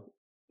 Arsenal,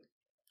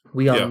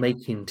 we are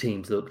making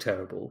teams look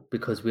terrible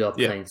because we are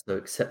playing so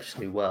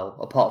exceptionally well,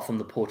 apart from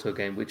the Porto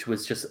game, which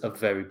was just a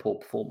very poor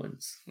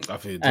performance. I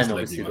think and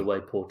obviously the way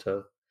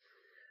Porto,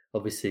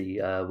 obviously,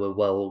 were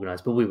well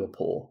organised, but we were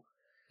poor.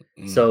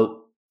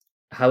 So,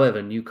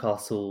 however,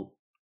 Newcastle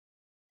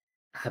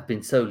have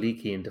been so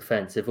leaky in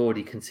defence. They've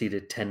already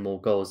conceded 10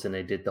 more goals than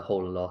they did the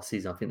whole of last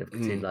season. I think they've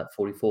conceded like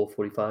 44,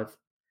 45.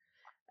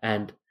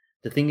 And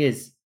the thing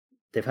is,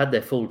 they've had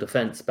their full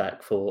defence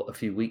back for a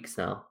few weeks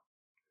now.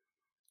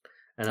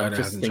 And I'm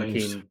just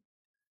thinking,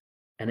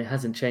 and it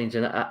hasn't changed.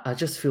 And I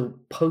just feel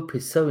Pope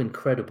is so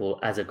incredible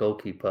as a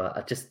goalkeeper.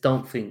 I just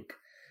don't think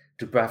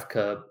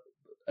Dubravka,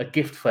 a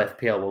gift for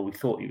FPL, well, we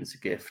thought he was a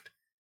gift,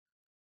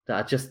 that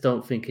I just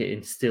don't think it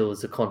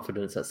instills the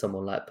confidence that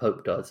someone like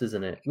Pope does,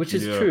 isn't it? Which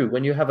is true.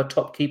 When you have a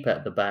top keeper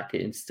at the back,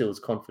 it instills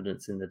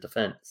confidence in the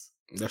defence.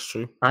 That's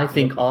true. I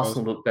think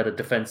Arsenal look better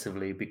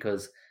defensively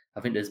because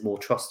I think there's more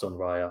trust on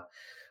Raya.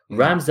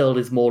 Ramsdale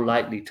is more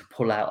likely to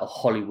pull out a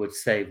Hollywood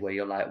save where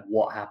you're like,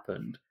 what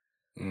happened?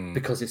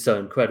 Because it's so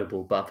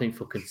incredible. But I think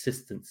for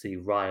consistency,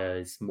 Raya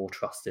is more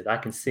trusted. I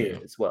can see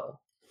it as well.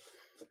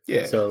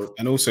 Yeah. So,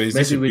 and also his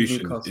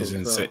distribution is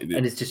insane.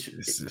 And it's just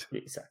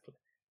exactly.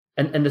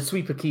 And the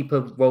sweeper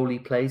keeper role he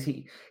plays,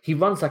 he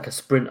runs like a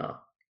sprinter,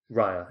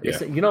 Raya. It's,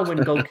 when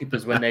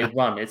goalkeepers, when they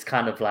run, it's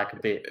kind of like a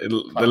bit they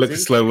look in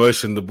slow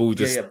motion, the ball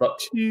just... but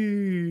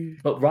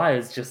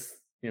Raya's just,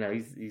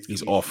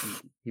 he's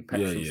off. He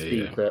packs some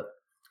speed. But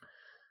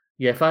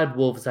if I had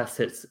Wolves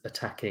assets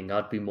attacking,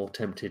 I'd be more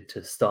tempted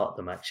to start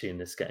them actually in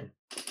this game.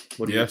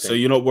 What do you think? So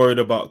you're not worried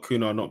about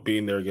Kuna not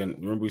being there again?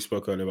 Remember we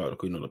spoke earlier about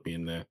Kuna not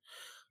being there.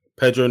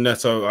 Pedro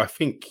Neto, I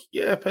think,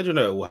 Pedro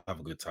Neto will have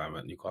a good time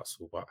at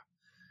Newcastle, but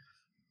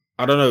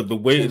I don't know,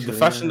 the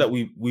fashion that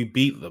we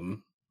beat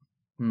them,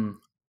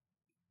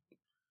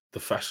 the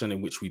fashion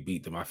in which we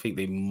beat them, I think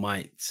they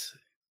might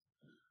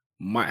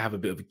have a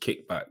bit of a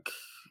kickback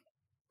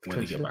when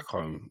they get back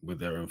home with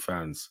their own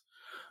fans.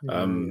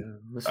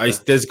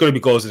 There's going to be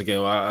goals in the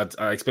game.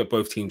 I expect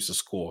both teams to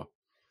score.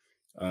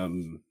 But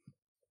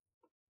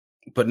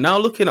now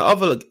looking at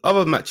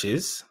other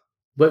matches,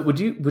 wait, would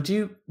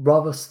you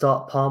rather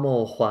start Palmer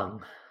or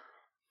Huang?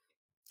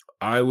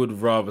 I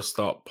would rather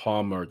start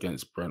Palmer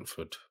against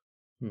Brentford.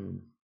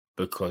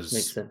 Because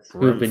makes sense.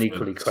 We've been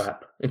equally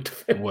crap.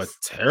 Were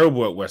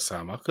terrible at West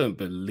Ham. I couldn't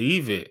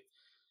believe it.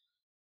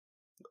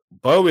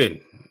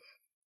 Bowen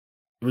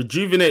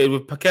rejuvenated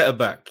with Paqueta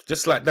back,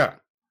 just like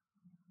that.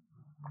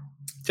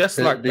 Just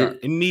like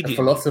that, The immediately.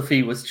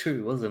 philosophy was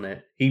true, wasn't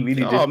it? He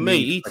really Oh, did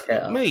mate, need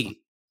Paqueta.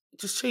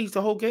 just changed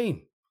the whole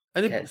game.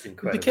 And Paqueta's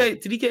incredible.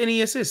 Did he get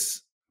any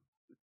assists?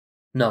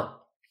 No,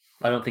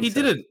 I don't think He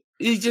so. didn't.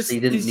 He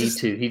didn't need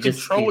to. He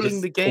just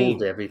controlling the game.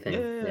 pulled everything.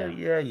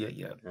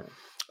 Yeah.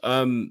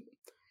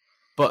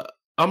 But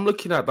I'm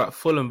looking at that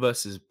Fulham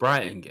versus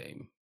Brighton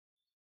game.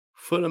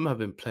 Fulham have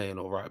been playing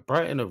all right.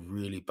 Brighton are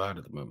really bad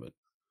at the moment.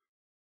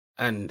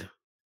 And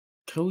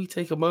can we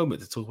take a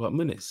moment to talk about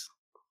Muniz?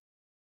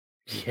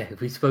 Yeah,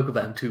 we spoke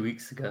about him 2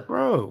 weeks ago.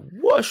 Bro,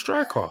 what a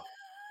striker.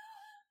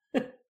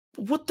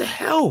 What the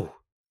hell?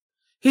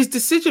 His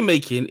decision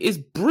making is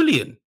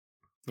brilliant.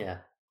 Yeah.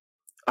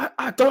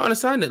 I don't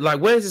understand it.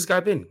 Like, where's this guy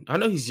been? I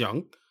know he's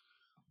young,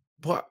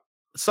 but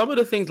some of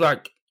the things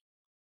like,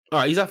 all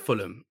right, he's at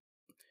Fulham.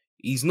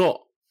 He's not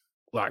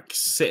like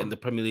setting the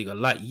Premier League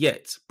alight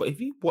yet. But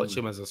if you watch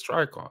him as a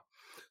striker,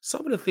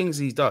 some of the things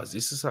he does,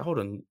 it's just like, hold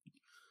on,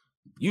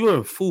 you are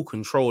in full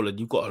control and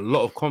you've got a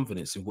lot of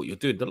confidence in what you're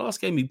doing. The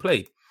last game he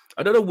played,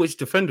 I don't know which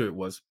defender it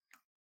was,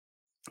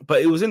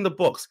 but it was in the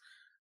box.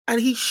 And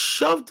he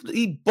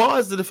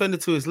bars the defender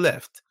to his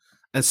left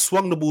and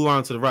swung the ball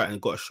around to the right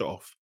and got a shot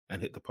off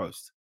and hit the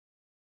post.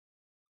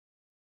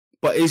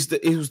 But it was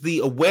the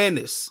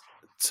awareness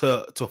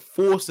to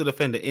force the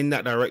defender in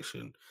that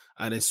direction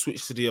and then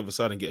switch to the other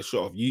side and get a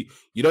shot off. You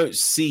don't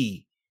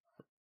see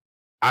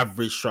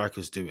average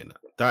strikers doing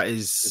that.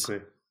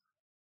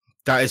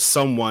 That is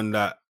someone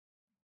that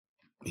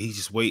he's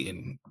just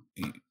waiting.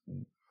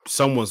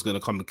 Someone's going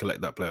to come and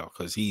collect that player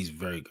because he's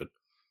very good.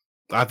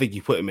 I think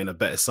you put him in a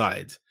better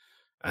side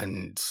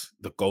and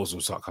the goals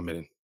will start coming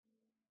in.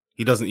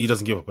 He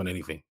doesn't give up on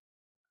anything.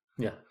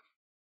 Yeah.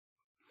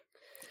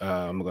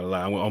 I'm not gonna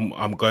lie.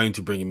 I'm going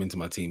to bring him into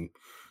my team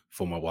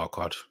for my wild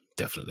card,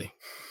 definitely.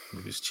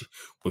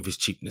 With his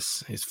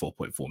cheapness, his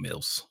 4.4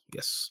 mils.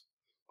 Yes,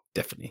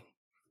 definitely.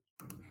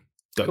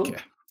 Don't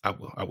care. I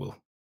will.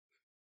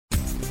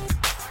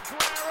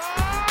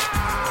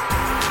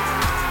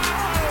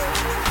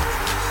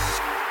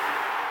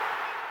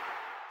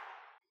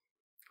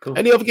 Cool.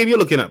 Any other game you're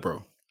looking at,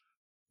 bro?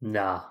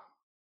 Nah.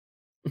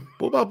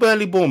 What about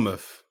Burnley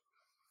Bournemouth?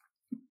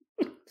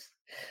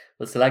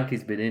 Well,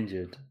 Solanke's been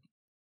injured.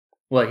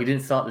 Well, he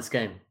didn't start this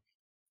game.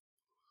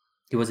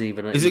 He wasn't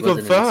even. Is it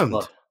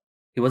confirmed?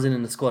 He wasn't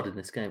in the squad in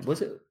this game.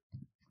 Was it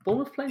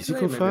Bournemouth playing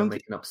today? Maybe I'm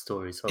making up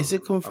stories. Is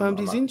it confirmed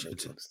he's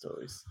injured?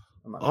 Stories.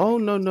 Oh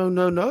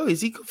no! Is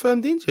he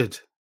confirmed injured?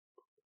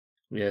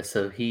 Yeah.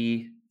 So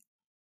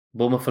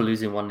Bournemouth are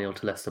losing 1-0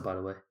 to Leicester, by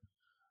the way.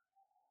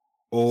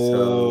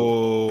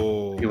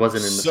 Oh, so he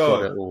wasn't in the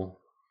squad at all.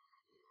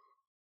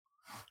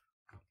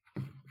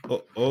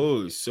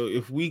 So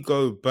if we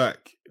go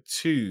back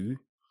to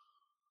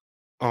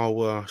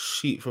our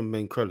sheet from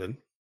Ben Crellin,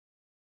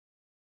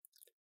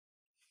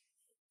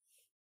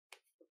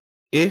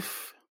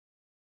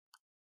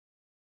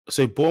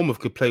 Bournemouth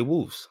could play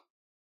Wolves.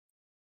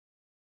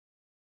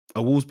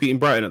 Are Wolves beating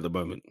Brighton at the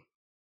moment?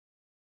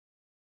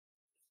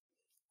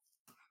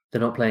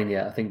 They're not playing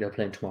yet. I think they're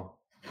playing tomorrow.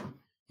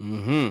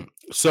 Mm-hmm.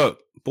 So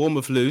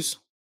Bournemouth lose.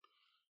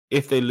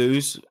 If they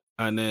lose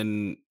and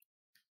then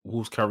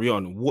Wolves carry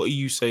on, what are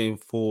you saying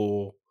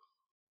for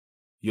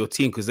your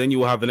team? Because then you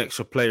will have an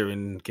extra player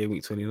in game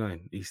week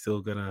 29. He's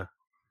still gonna.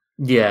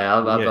 Yeah,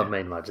 I've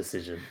made my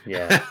decision.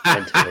 Yeah,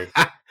 mentally.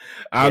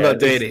 I'm not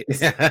doing it.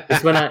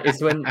 It's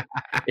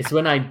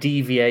when I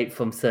deviate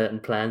from certain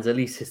plans. At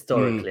least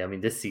historically, I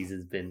mean, this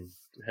season's been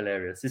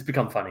hilarious. It's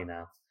become funny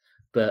now,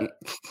 but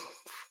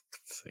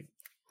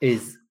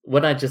is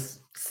when I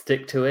just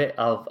stick to it.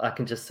 I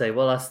can just say,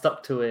 well, I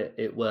stuck to it.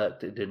 It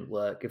worked. It didn't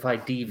work. If I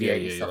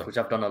deviate stuff, which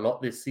I've done a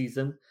lot this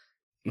season,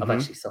 I've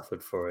actually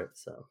suffered for it.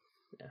 So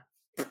yeah,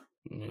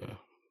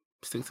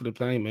 stick to the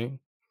plan, man.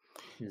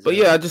 But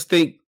yeah, I just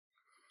think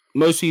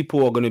most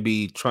people are going to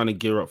be trying to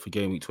gear up for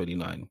game week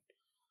 29.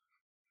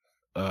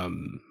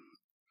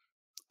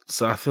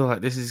 So I feel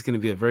like this is going to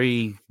be a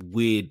very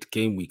weird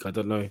game week. I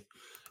don't know if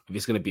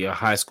it's going to be a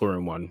high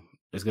scoring one.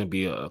 There's going to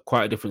be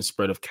quite a different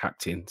spread of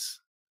captains.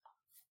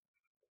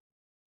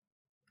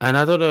 And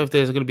I don't know if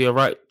there's going to be a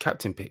right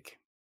captain pick.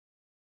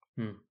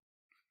 Do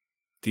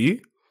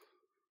you?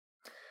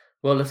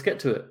 Well, let's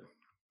get to it.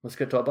 Let's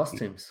get to our bus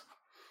teams.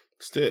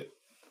 Let's do it.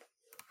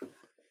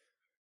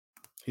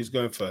 Who's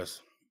going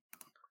first?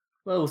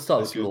 Well, we'll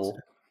start with Law.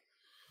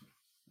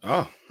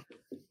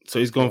 So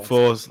he's gone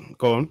for...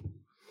 Go on.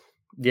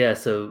 Yeah,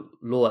 so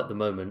Law at the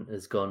moment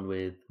has gone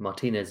with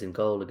Martinez in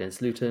goal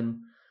against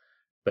Luton,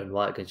 Ben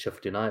White against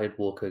Sheffield United,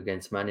 Walker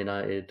against Man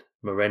United,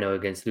 Moreno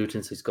against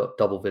Luton, so he's got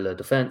double Villa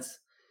defence.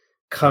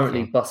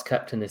 Currently, bus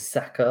captain is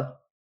Saka,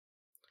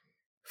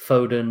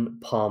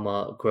 Foden,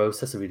 Palmer, Gross.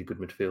 That's a really good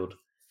midfield.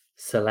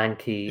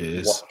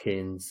 Solanke,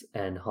 Watkins,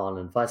 and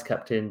Haaland vice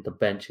captain. The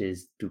bench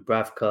is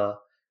Dubravka,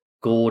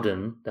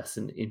 Gordon. That's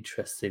an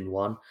interesting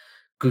one.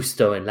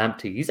 Gusto and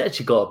Lamptey. He's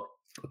actually got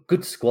a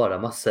good squad, I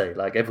must say.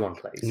 Like, everyone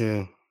plays.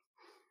 Yeah.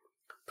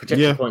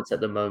 Projected points at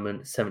the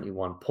moment,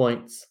 71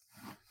 points.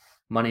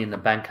 Money in the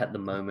bank at the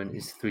moment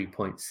is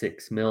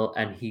 3.6 mil.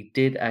 And he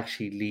did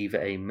actually leave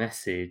a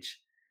message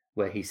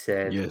where he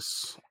said,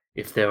 Yes.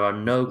 if there are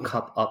no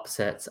cup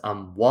upsets,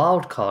 I'm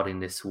wildcarding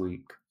this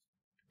week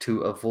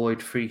to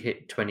avoid free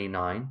hit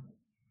 29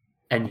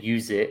 and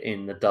use it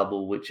in the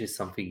double, which is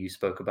something you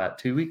spoke about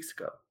 2 weeks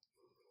ago.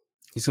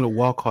 He's going to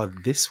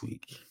wildcard this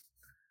week.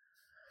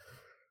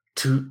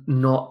 To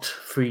not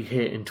free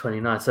hit in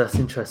 29. So that's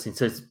interesting.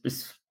 So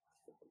it's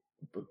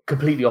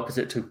completely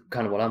opposite to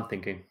kind of what I'm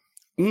thinking.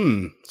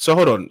 So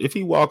hold on. If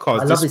he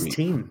wildcards I love this his week,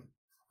 team.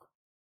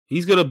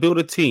 he's going to build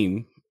a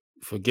team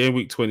for game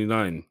week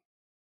 29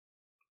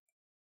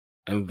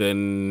 and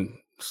then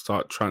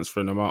start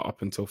transferring them out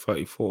up until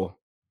 34,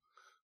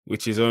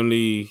 which is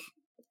only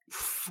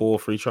 4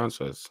 free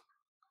transfers.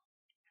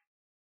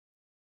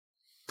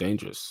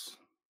 Dangerous.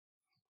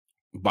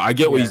 But I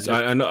get what he's.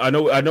 I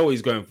know what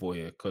he's going for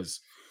here because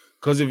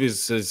of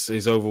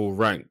his overall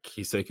rank.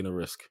 He's taking a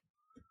risk.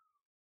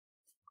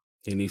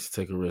 He needs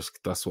to take a risk.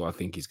 That's what I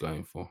think he's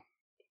going for.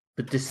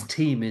 But this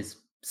team is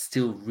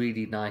still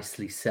really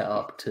nicely set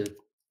up to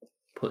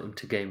put him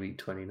to game week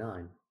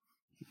 29.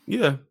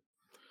 Yeah,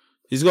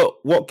 he's got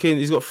Watkins.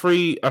 He's got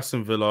 3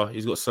 Aston Villa.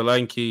 He's got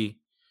Solanke.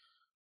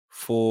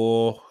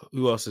 4.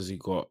 Who else has he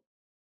got?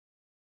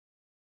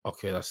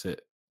 Okay, that's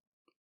it.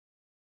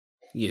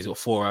 Yeah, he's got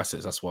 4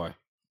 assets. That's why.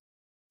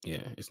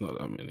 Yeah, it's not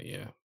that many.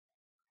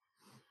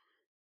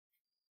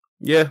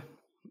 Yeah,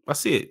 I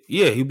see it.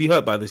 Yeah, he'll be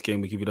hurt by this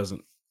game week if he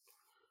doesn't.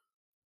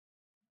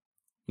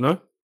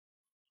 No?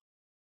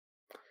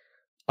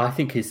 I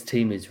think his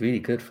team is really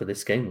good for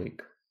this game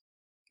week.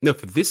 No,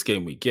 for this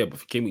game week, yeah, but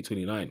for game week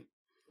 29.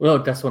 Well,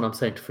 that's what I'm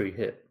saying to free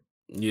hit.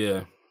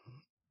 Yeah.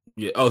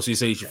 Oh, so you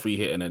say you should free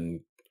hit and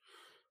then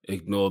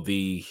ignore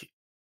the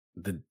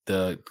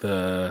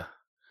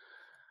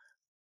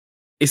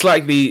It's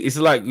like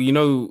you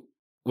know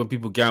when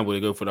people gamble, they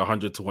go for the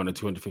 100 to 1 and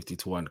 250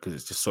 to 1 because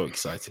it's just so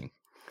exciting.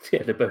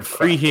 Yeah, they're both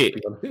free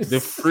hit. The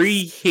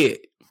free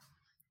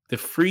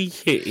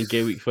hit in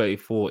game week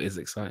 34 is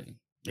exciting.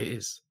 It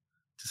is.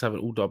 Just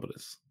having all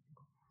doublers.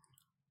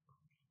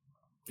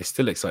 It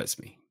still excites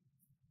me.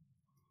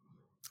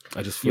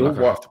 I just feel I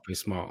have to play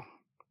smart.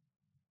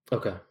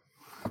 Okay.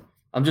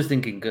 I'm just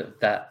thinking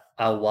that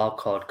our wild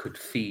card could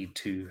feed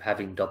to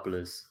having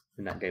doublers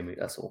in that game week.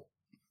 That's all.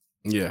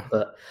 Yeah.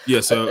 But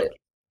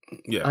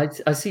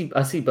I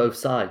see both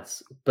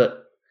sides.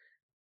 But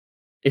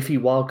if he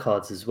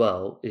wildcards as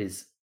well,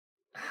 is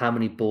how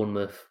many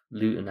Bournemouth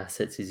Luton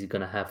assets is he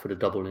going to have for the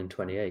double in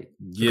 28?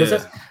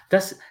 Because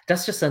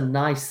that's just a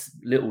nice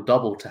little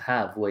double to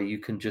have where you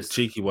can just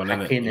cheeky one,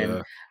 pack in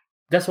and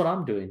that's what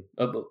I'm doing.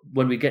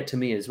 When we get to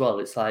me as well,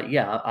 it's like,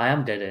 I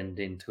am dead end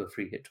into a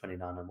free hit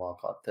 29 and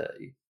wildcard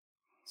 30.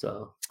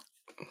 So,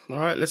 all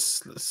right,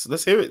 let's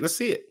hear it. Let's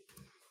see it.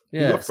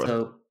 Yeah.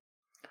 So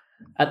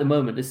at the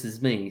moment, this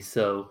is me.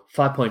 So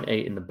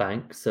 5.8 in the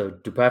bank. So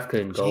Dubravka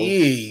in goal.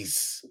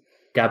 Jeez,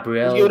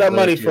 Gabriel. Where'd you get that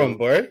money from,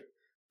 boy?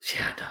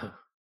 Yeah, no.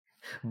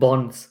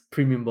 Bonds,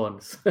 premium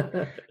bonds.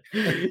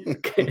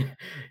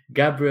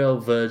 Gabriel,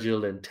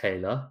 Virgil, and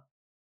Taylor.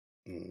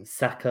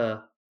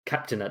 Saka,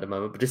 captain at the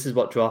moment, but this is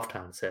what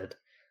Drafthound said.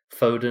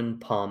 Foden,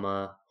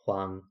 Palmer,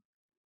 Huang,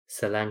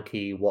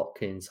 Solanke,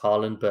 Watkins,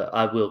 Haaland, but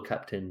I will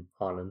captain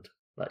Haaland,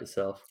 like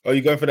yourself. Oh,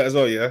 you going for that as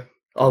well, yeah?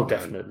 Oh,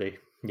 definitely.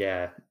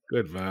 Yeah.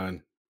 Good,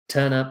 man.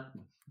 Turner,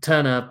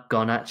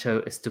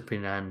 Garnacho,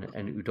 Estupiñán,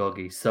 and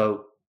Udogi.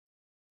 So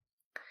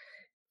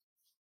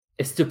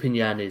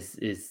Estupiñán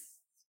is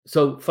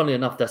so funnily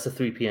enough, that's a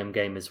 3 p.m.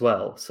 game as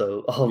well.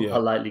 So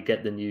I'll likely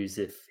get the news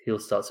if he'll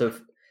start. So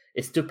if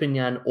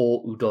Estupiñán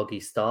or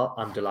Udogi start,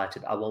 I'm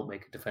delighted. I won't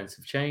make a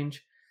defensive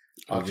change.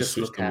 I'll just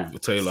look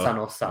at Son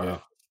or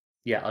Salah.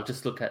 Yeah, I'll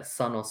just look at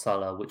Son or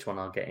Salah, which one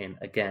I'll get in.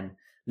 Again,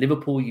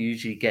 Liverpool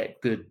usually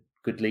get good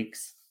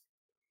leaks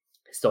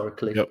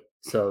historically. Yep.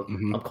 So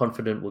I'm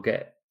confident we'll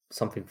get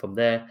something from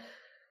there.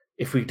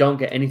 If we don't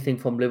get anything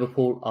from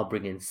Liverpool, I'll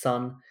bring in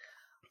Son.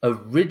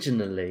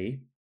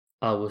 Originally,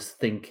 I was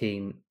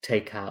thinking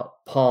take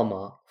out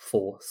Palmer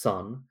for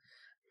Son.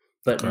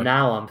 But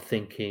now I'm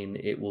thinking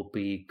it will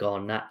be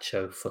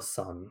Garnacho for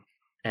Son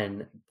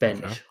and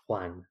bench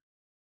Huang.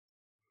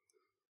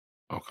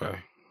 Okay.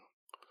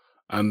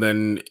 And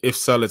then if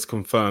Salah's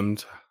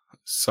confirmed,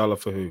 Salah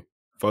for who?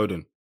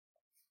 Foden.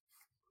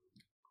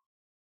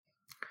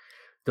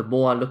 The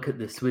more I look at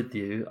this with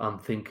you, I'm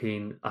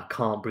thinking I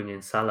can't bring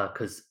in Salah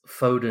because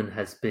Foden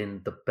has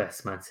been the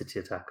best Man City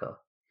attacker.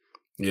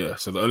 Yeah,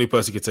 so the only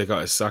person you can take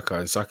out is Saka,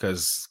 and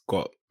Saka's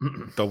got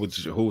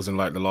double-digit hauls in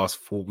like the last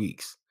 4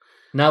 weeks.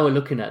 Now we're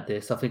looking at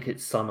this. I think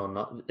it's Son or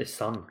not. It's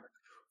Son.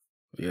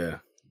 Yeah,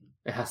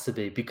 it has to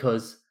be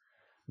because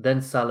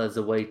then Salah's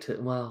a way to.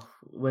 Well,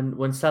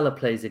 when Salah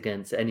plays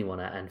against anyone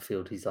at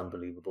Anfield, he's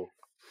unbelievable.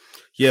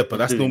 Yeah, but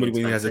that's normally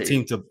when he has a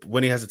team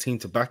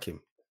to back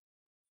him.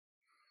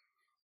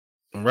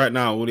 And right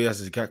now, all he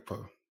has is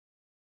Gakpo,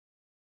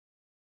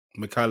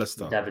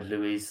 McAllister, David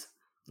Luiz.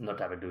 Not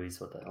David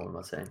Luiz. What the hell am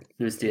I saying?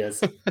 Luis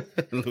Diaz.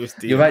 Luis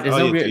Diaz. You're right.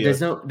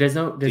 There's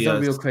no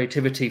real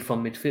creativity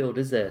from midfield,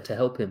 is there, to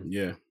help him?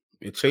 Yeah,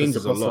 it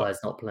changes a lot. Is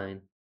not playing,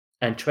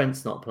 and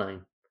Trent's not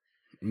playing.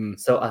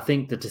 So I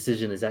think the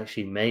decision is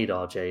actually made,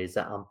 RJ, is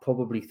that I'm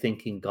probably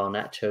thinking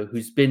Garnacho,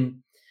 who's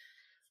been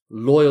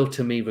loyal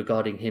to me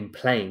regarding him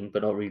playing,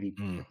 but not really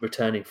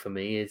returning for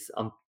me,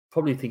 I'm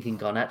probably thinking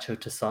Garnacho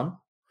to Son.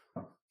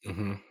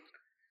 Mm-hmm.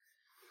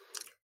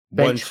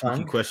 Bench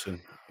One Go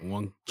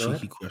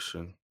cheeky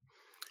question.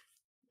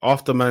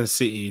 After Man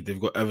City, they've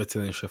got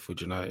Everton and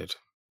Sheffield United.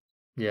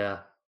 Yeah.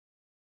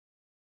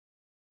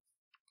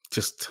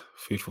 Just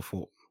food for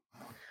thought.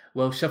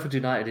 Well, Sheffield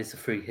United is a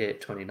free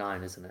hit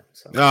 29, isn't it?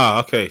 So.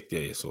 Okay. Yeah,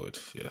 you're sorted.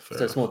 Yeah, fair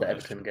So it's more the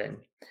enough. Everton game.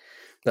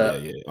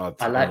 But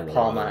I like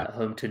Palmer at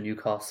home to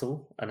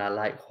Newcastle, and I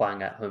like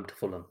Hwang at home to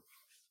Fulham.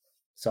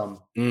 So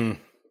I'm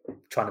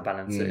trying to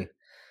balance it.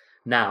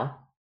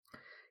 Now,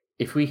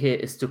 if we hear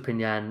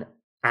Estupinian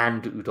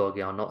and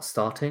Udogie are not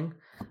starting,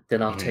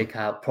 then I'll take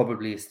out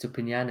probably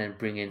Estupinian and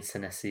bring in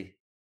Senesi.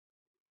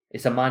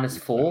 It's a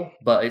 -4,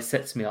 but it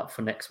sets me up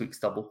for next week's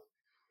double.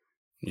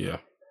 Yeah,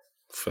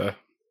 fair.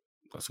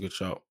 That's a good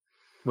shout.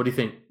 What do you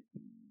think?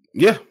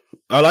 Yeah,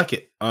 I like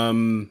it. I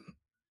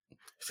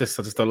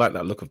just don't like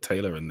that look of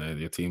Taylor in there,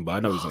 your team, but I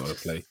know he's not going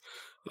to play.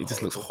 It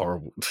just looks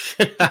horrible.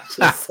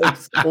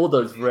 All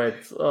those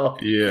reds. Oh.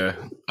 Yeah.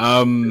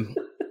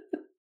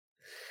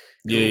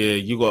 Yeah.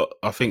 You got.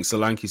 I think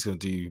Solanke's going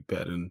to do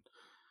better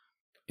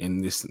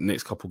in this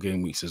next couple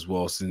game weeks as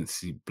well, since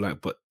he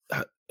blanked. But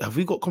have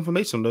we got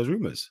confirmation on those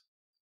rumors?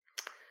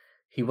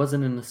 He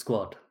wasn't in the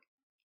squad.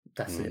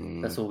 That's it.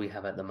 That's all we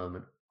have at the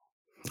moment.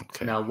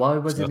 Okay. Now, why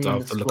wasn't he in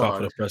the squad? Look out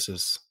for the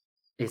presses.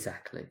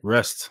 Exactly.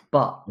 Rest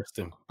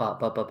him.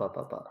 But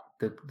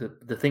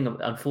the thing,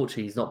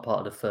 unfortunately, he's not part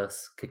of the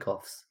first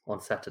kickoffs on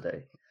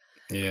Saturday.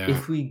 Yeah.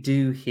 If we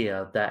do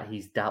hear that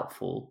he's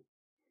doubtful,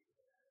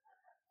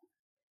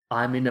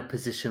 I'm in a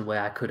position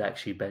where I could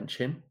actually bench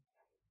him.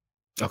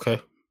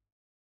 Okay.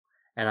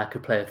 And I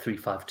could play a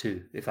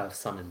 3-5-2 if I have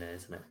Son in there,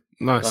 isn't it?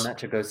 Nice.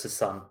 Garnacho goes to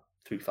Son,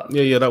 3-5.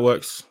 Yeah, that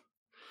works.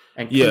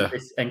 And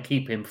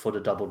keep him for the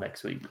double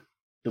next week,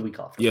 the week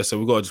after. Yeah, so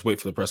we've got to just wait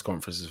for the press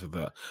conferences for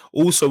that.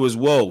 Also, as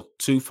well,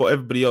 for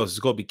everybody else,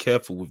 you've got to be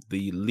careful with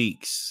the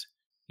leaks.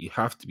 You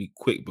have to be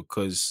quick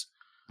because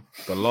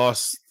the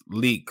last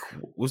leak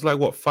was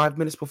 5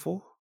 minutes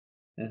before?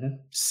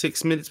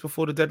 6 minutes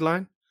before the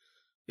deadline?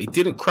 It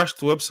didn't crash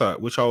the website,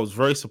 which I was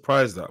very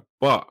surprised at,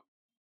 but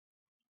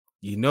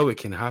it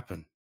can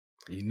happen.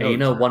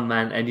 One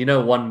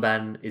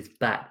man is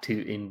back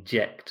to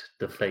inject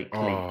the fake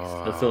leaks.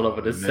 That's all I'm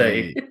going to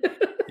say.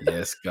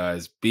 Yes,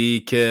 guys,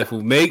 be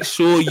careful. Make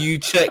sure you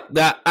check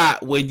that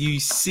app when you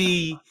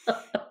see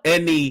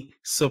any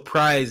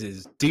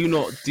surprises. Do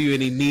not do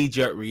any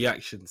knee-jerk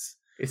reactions.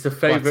 It's a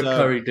favorite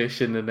curry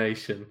dish in the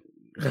nation.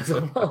 That's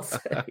all I'll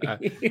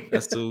say.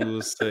 That's all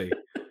we'll say.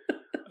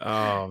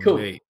 Oh, cool.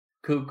 Mate.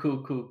 Cool.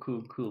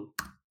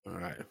 All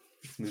right.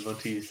 Let's move on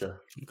to you, sir.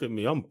 Look at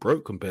me. I'm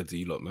broke compared to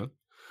you lot, man.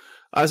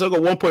 All right, so I've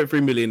got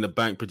 1.3 million in the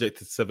bank,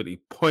 projected 70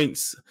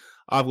 points.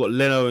 I've got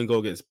Leno in goal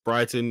against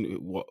Brighton.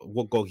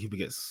 What goalkeeper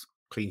gets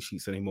clean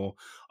sheets anymore?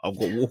 I've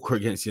got Walker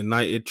against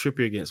United,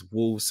 Trippier against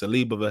Wolves,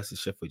 Saliba versus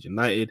Sheffield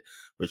United,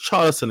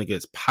 Richarlison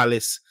against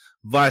Palace.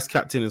 Vice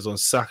captain is on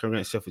Saka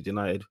against Sheffield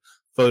United,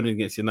 Foden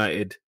against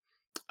United.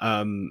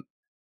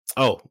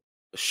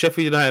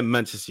 Sheffield United,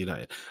 Manchester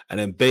United, and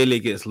then Bailey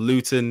against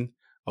Luton.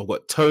 I've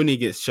got Tony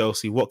against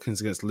Chelsea,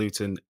 Watkins against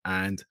Luton,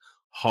 and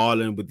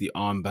Haaland with the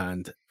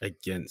armband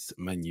against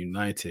Man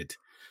United.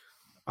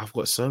 I've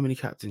got so many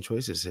captain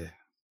choices here.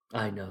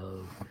 I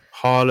know.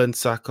 Haaland,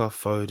 Saka,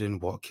 Foden,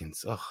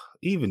 Watkins.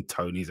 Even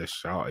Tony's a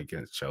shout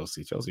against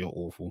Chelsea. Chelsea are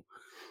awful.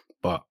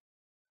 But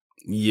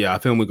yeah, I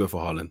think we go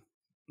for Haaland.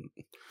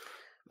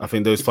 I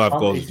think those 5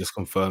 goals are just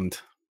confirmed.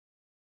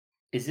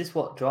 Is this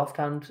what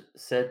Drafthound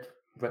said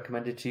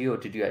recommended to you, or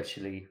did you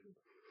actually?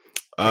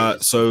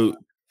 So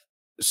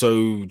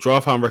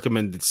Drafthound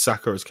recommended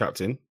Saka as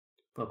captain.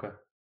 Okay.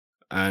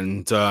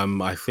 And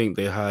I think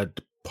they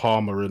had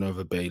Palmer in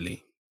over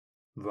Bailey.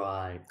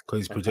 Right. Because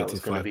he's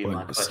projected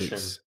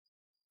 5.6.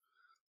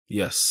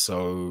 Yes,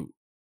 so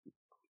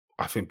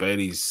I think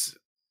Bailey's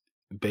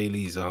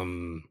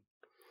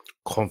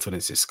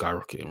confidence is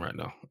skyrocketing right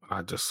now.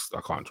 I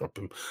can't drop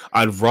him.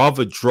 I'd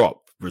rather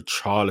drop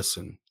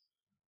Richarlison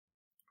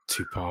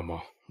to Palmer.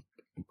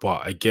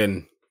 But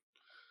again,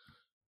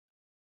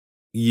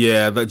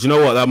 yeah, do you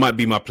know what? That might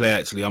be my play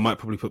actually. I might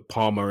probably put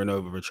Palmer in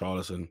over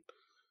Richarlison.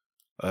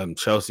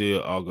 Chelsea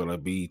are gonna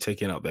be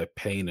taking out their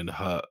pain and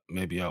hurt,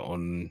 maybe out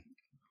on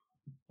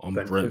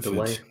Brentford.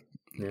 Away.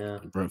 Yeah,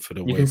 Brentford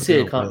away. You can see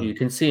it, can't you? You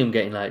can see him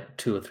getting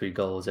 2 or 3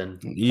 goals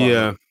and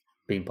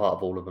being part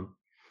of all of them.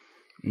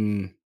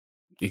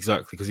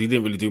 Exactly, because he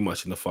didn't really do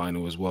much in the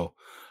final as well.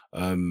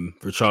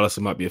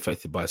 Richarlison might be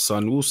affected by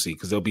Son. We'll see,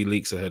 because there'll be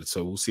leaks ahead,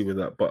 so we'll see with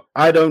that. But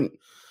I don't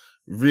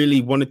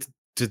really want it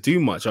to do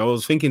much. I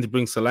was thinking to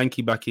bring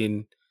Solanke back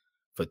in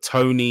for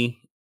Tony,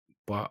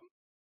 but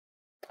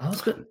I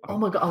was going. Oh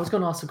my god! I was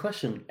going to ask a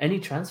question. Any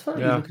transfer? Are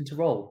you looking to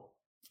roll?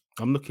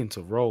 I'm looking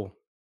to roll.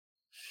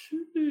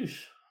 Sheesh.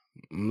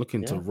 I'm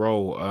looking to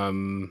roll.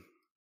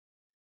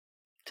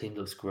 Team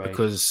looks great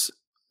because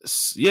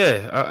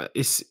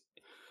it's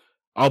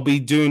I'll be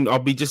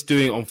just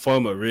doing it on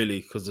FOMO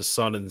really because the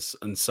Sun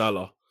and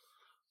Salah.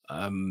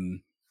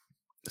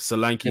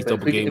 Solanke's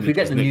double game if we week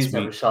get is the next news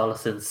that week.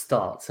 Richarlison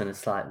starts, and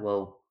it's like,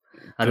 well,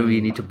 I don't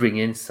really need to bring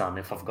in Son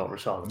if I've got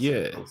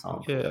Richarlison, for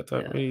example. I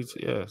don't really.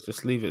 Yeah,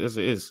 just leave it as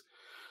it is.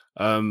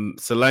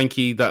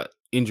 Solanke, that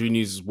injury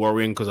news is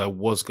worrying because I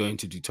was going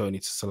to do Tony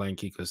to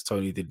Solanke because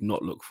Tony did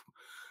not look.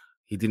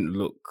 He didn't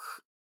look.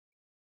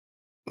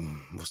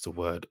 What's the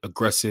word?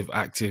 Aggressive,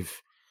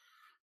 active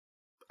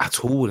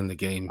at all in the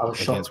game I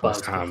was against shocked by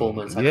West his Ham.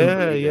 performance. I couldn't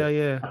believe it.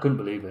 Yeah. I couldn't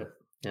believe it.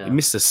 Yeah. He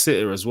missed a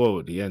sitter as well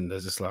at the end. They're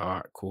just like, all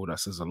right, cool. That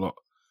says a lot.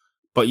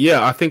 But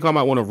yeah, I think I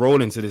might want to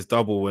roll into this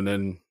double and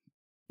then,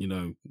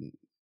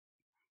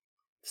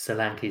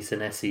 Solanke,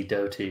 Senesi,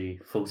 Doty,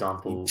 for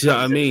example. Do you know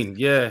what I mean?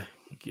 Yeah.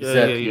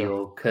 Zerkli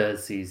or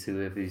Kersey's,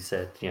 whoever you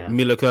said. Yeah.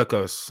 Milo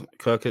Kirkos.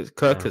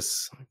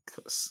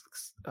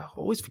 I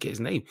always forget his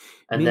name.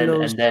 And then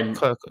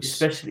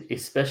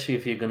especially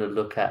if you're going to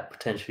look at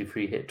potentially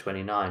free hit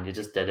 29, you're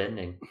just dead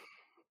ending.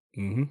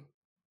 Mm-hmm.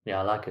 Yeah,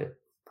 I like it.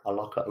 I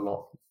like it a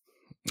lot.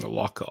 I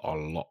like it a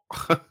lot.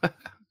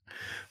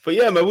 But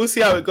yeah, man, we'll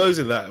see how it goes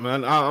with that,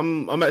 man.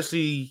 I'm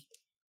actually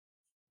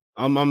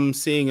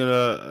seeing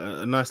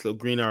a nice little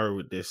green arrow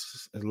with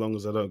this, as long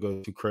as I don't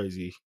go too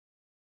crazy.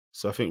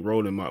 So I think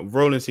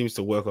rolling seems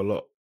to work a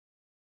lot.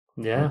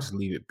 Yeah. I'll just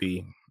leave it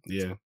be.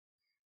 Yeah.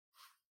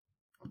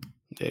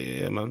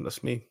 Yeah, man.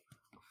 That's me.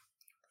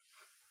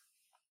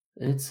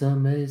 It's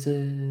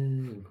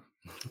amazing.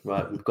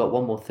 Right, we've got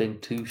one more thing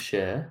to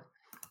share.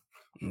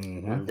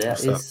 Mm-hmm. And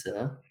that is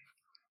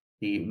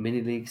the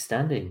mini league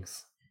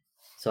standings.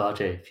 So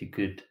RJ, if you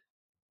could.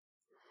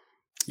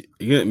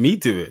 You're gonna let me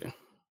do it.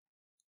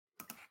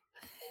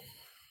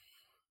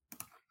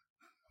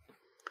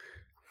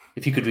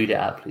 If you could read it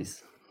out,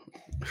 please.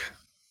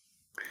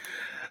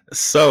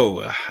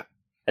 So,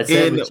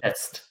 say it with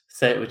chest.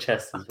 Say it with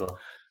chest as well.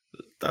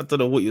 I don't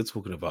know what you're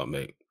talking about,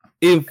 mate.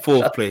 In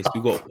fourth place,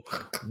 we got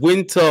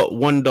Winter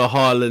Wonder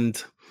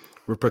Haaland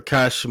with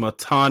Prakash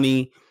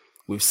Matani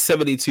with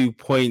 72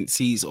 points.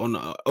 He's on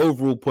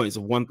overall points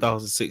of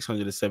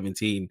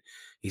 1,617.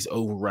 His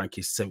overall rank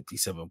is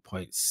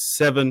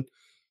 77.7.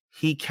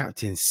 He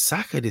captained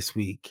Saka this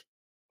week.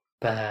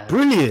 Bad.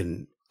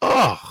 Brilliant.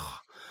 Oh.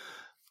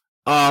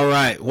 All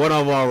right. One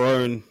of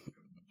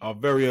our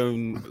very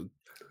own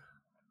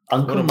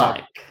Uncle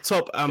Mike,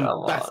 top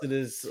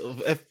ambassadors of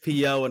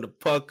FPL and the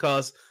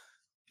podcast,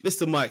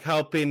 Mr. Mike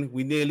Halpin.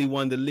 We nearly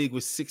won the league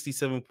with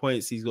 67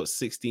 points. He's got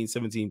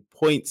 17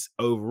 points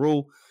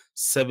overall,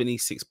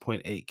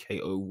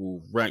 76.8k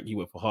overall rank. He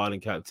went for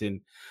Haaland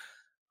captain.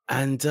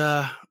 And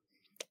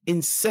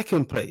in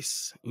second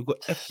place, we've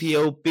got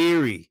FPL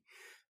Beery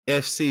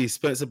FC,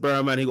 Spencer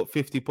Barrowman. He got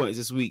 50 points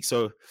this week.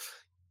 So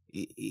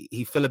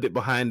he fell a bit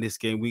behind this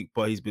game week,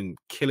 but he's been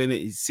killing it.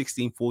 He's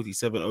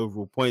 1647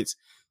 overall points,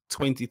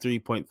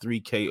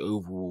 23.3k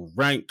overall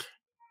rank.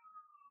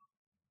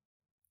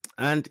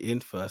 And in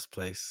first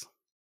place,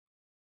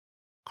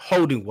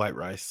 holding white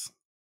rice,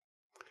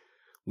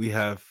 we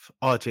have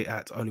RJ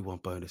at only one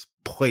bonus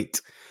point.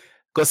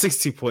 Got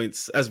 62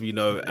 points, as we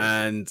know,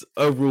 and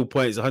overall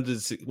points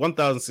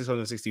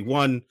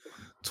 1,661,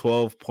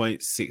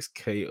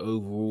 12.6k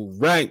overall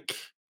rank.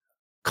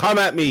 Come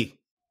at me.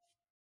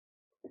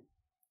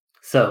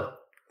 So,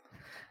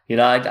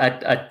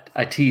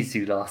 I teased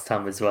you last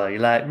time as well.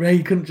 You're like, Ray,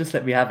 you couldn't just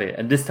let me have it.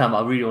 And this time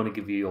I really want to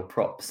give you your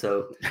props.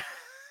 So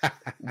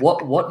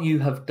what you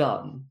have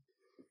done,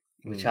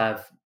 which I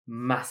have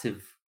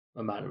massive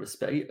amount of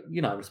respect,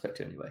 I respect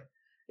you anyway,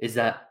 is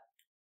that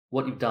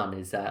what you've done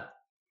is that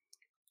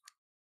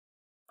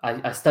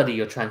I study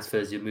your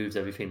transfers, your moves,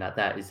 everything like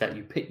that, is that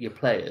you pick your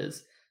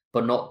players,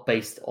 but not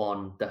based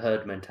on the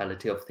herd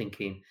mentality of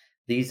thinking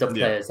these are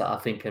players that I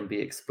think can be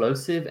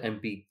explosive and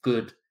be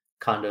good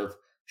kind of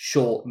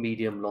short,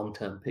 medium,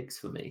 long-term picks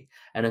for me.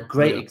 And a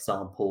great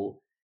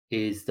example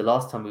is the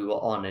last time we were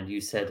on and you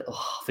said,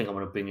 I think I'm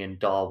going to bring in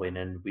Darwin,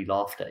 and we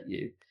laughed at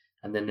you.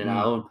 And then in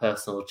our own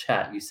personal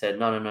chat, you said,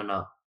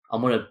 no.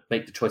 I'm going to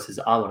make the choices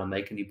I want to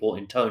make. And you brought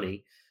in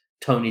Tony.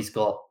 Tony's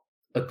got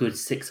a good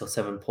 6 or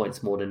 7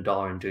 points more than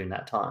Darwin during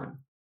that time.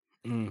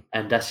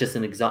 And that's just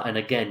an example. And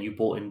again, you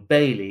brought in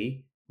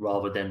Bailey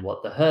rather than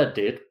what the herd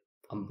did.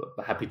 I'm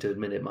happy to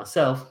admit it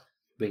myself,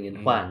 bring in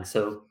Hwang.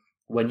 So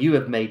when you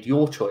have made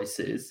your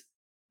choices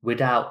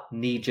without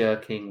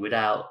knee-jerking,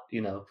 without,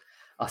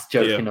 us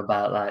joking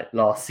about like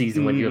last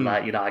season when you're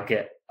like,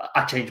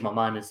 I changed my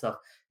mind and stuff.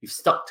 You've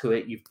stuck to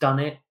it. You've done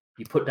it.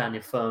 You put down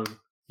your phone.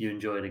 You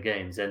enjoy the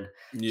games. And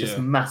just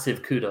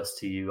massive kudos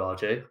to you,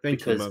 RJ.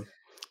 Thank you, man.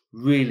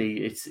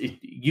 Really,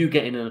 you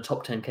getting in the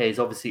top 10k is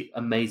obviously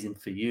amazing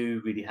for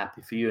you. Really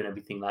happy for you and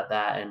everything like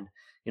that. And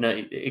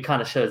it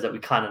kind of shows that we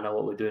kind of know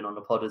what we're doing on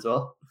the pod as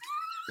well.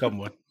 Come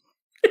on,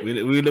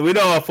 we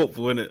know our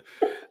football, innit?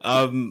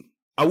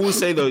 I will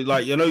say though,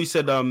 like you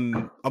said, I'm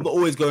not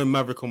always going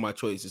Maverick on my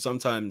choices.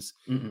 Sometimes,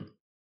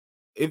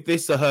 if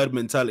it's a herd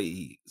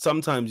mentality,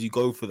 sometimes you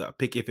go for that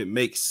pick if it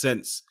makes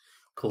sense.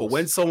 But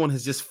when someone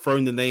has just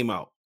thrown the name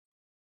out,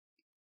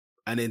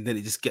 and then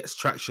it just gets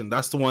traction,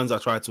 that's the ones I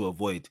try to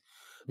avoid.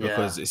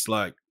 because it's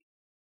like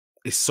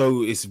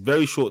it's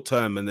very short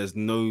term and there's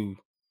no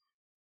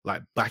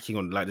like backing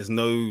on, like there's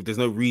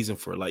no reason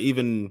for it. Like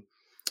even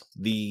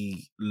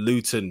the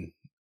Luton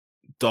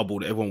double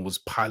that everyone was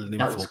piling in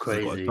That for was because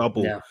they got a crazy.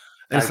 double, Yeah.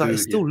 and it's like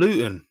it's still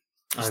Luton.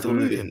 It's still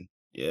Luton.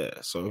 Yeah.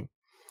 So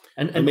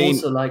and I mean,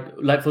 also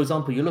like for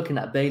example, you're looking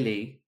at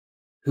Bailey,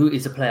 who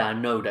is a player I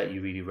know that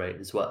you really rate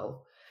as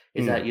well.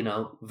 Is that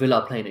Villa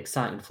are playing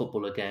exciting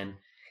football again?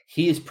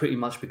 He has pretty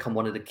much become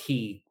one of the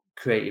key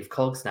creative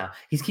cogs now.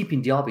 He's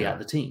keeping Diaby out of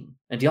the team,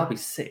 and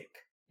Diaby's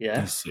sick.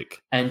 Yeah, he's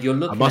sick. And you're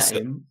looking at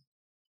him,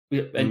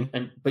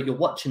 but you're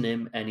watching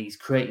him, and he's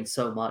creating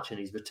so much, and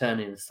he's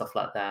returning and stuff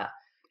like that.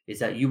 Is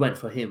that you went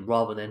for him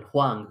rather than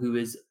Hwang, who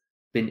has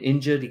been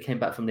injured? He came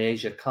back from the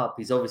Asia Cup.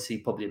 He's obviously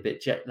probably a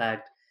bit jet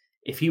lagged.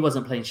 If he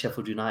wasn't playing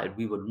Sheffield United,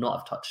 we would not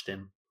have touched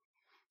him.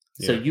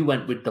 So you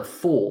went with the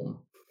form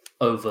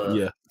over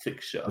the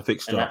fixture.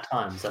 And at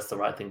times, that's the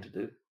right thing to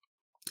do.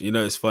 You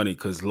know, it's funny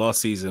because last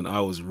season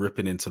I was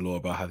ripping into Law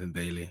about having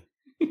Bailey.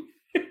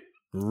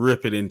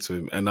 Ripping into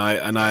him. And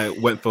I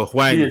went for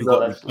Hwang, who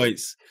got me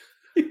points.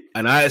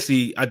 And I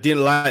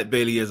didn't like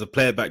Bailey as a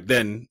player back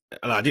then.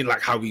 And I didn't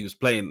like how he was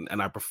playing.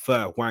 And I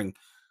prefer Hwang.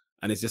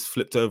 And it's just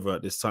flipped over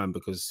at this time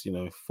because,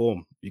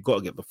 form. You got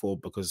to get the form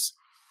because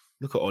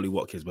look at Ollie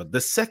Watkins. But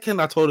the second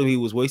I told him he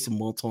was wasting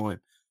more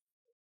time,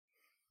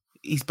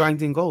 he's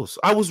banged in goals.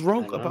 I was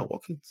wrong about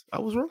Watkins. I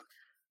was wrong.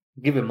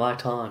 Give him my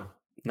time.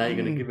 Now you're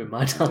going to give him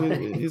my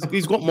time.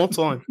 He's got more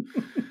time.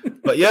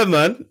 But yeah,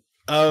 man.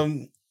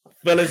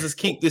 Fellas, let's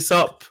keep this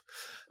up.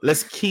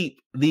 Let's keep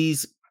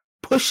these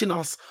pushing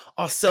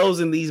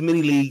ourselves in these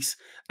mini leagues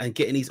and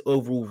getting these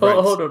overall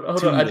ranks. Hold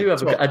on. I do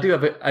have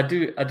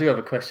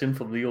a question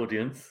from the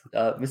audience,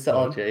 Mr.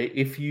 RJ.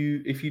 If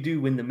you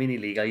do win the mini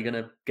league, are you going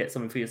to get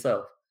something for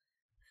yourself?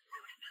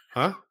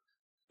 Huh?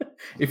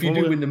 If you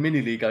do win the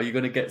mini league, are you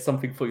going to get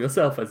something for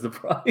yourself as the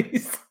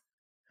prize?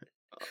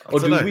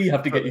 Or do we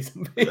have to get you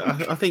something?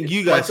 I think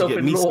you guys should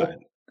get me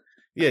something.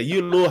 Yeah, you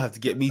and Law have to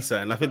get me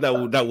something. I think that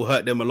will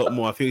hurt them a lot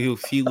more. I think he'll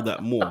feel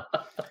that more.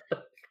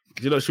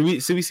 Should we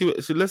see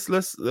what?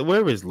 Let's.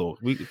 Where is Law?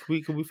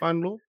 Can we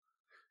find Law?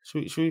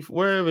 Should we?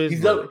 Where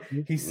is Law?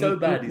 He's so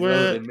bad. He's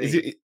lower than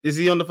me. Is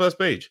he on the first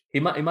page?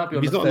 He might be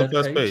on he's not on the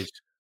first page.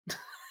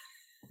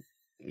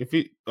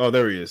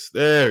 There he is.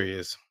 There he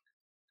is.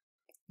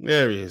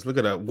 There he is. Look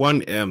at that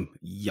 1M.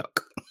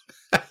 Yuck.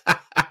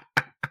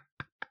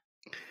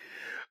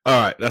 All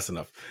right, that's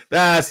enough.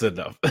 That's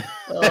enough.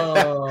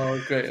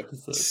 Oh, great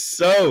episode.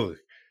 So,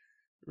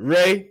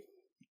 Ray,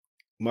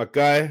 my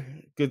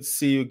guy, good to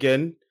see you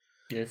again.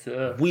 Yes,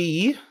 sir.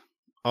 We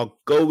are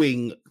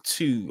going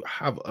to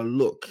have a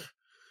look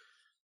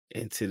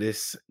into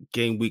this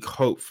game week.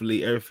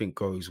 Hopefully, everything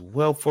goes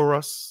well for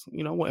us.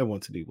 I want everyone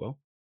to do well.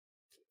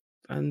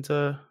 And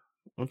I'll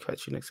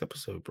catch you next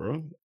episode,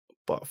 bro.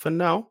 But for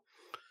now,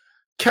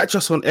 catch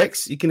us on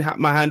X. You can have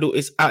my handle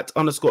is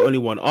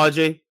 @_only1.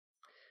 RJ.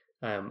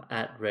 I am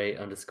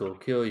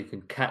 @Ray_Cure. You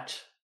can catch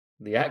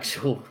the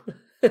actual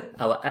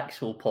our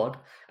actual pod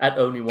at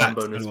only one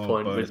bonus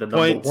point with the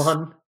number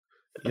 1.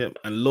 Yep,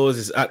 and Laws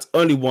is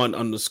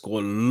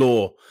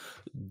 @only1_law.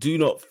 Do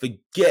not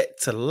forget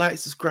to like,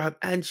 subscribe,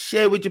 and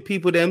share with your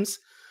people, Dems.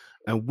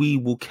 And we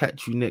will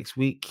catch you next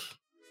week.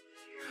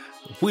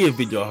 We have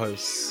been your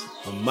hosts.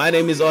 And my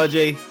name is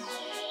RJ.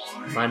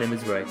 My name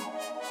is Ray.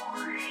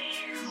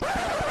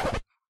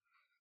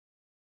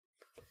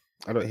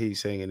 I don't hear you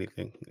saying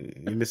anything.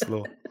 You missed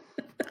Law.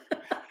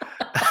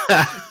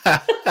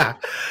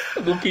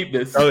 We'll keep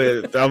this. Oh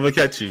yeah, I'm gonna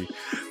catch you.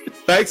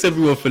 Thanks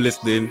everyone for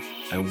listening,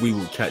 and we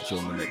will catch you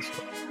on the next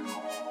one.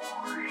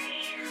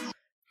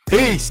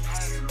 Peace.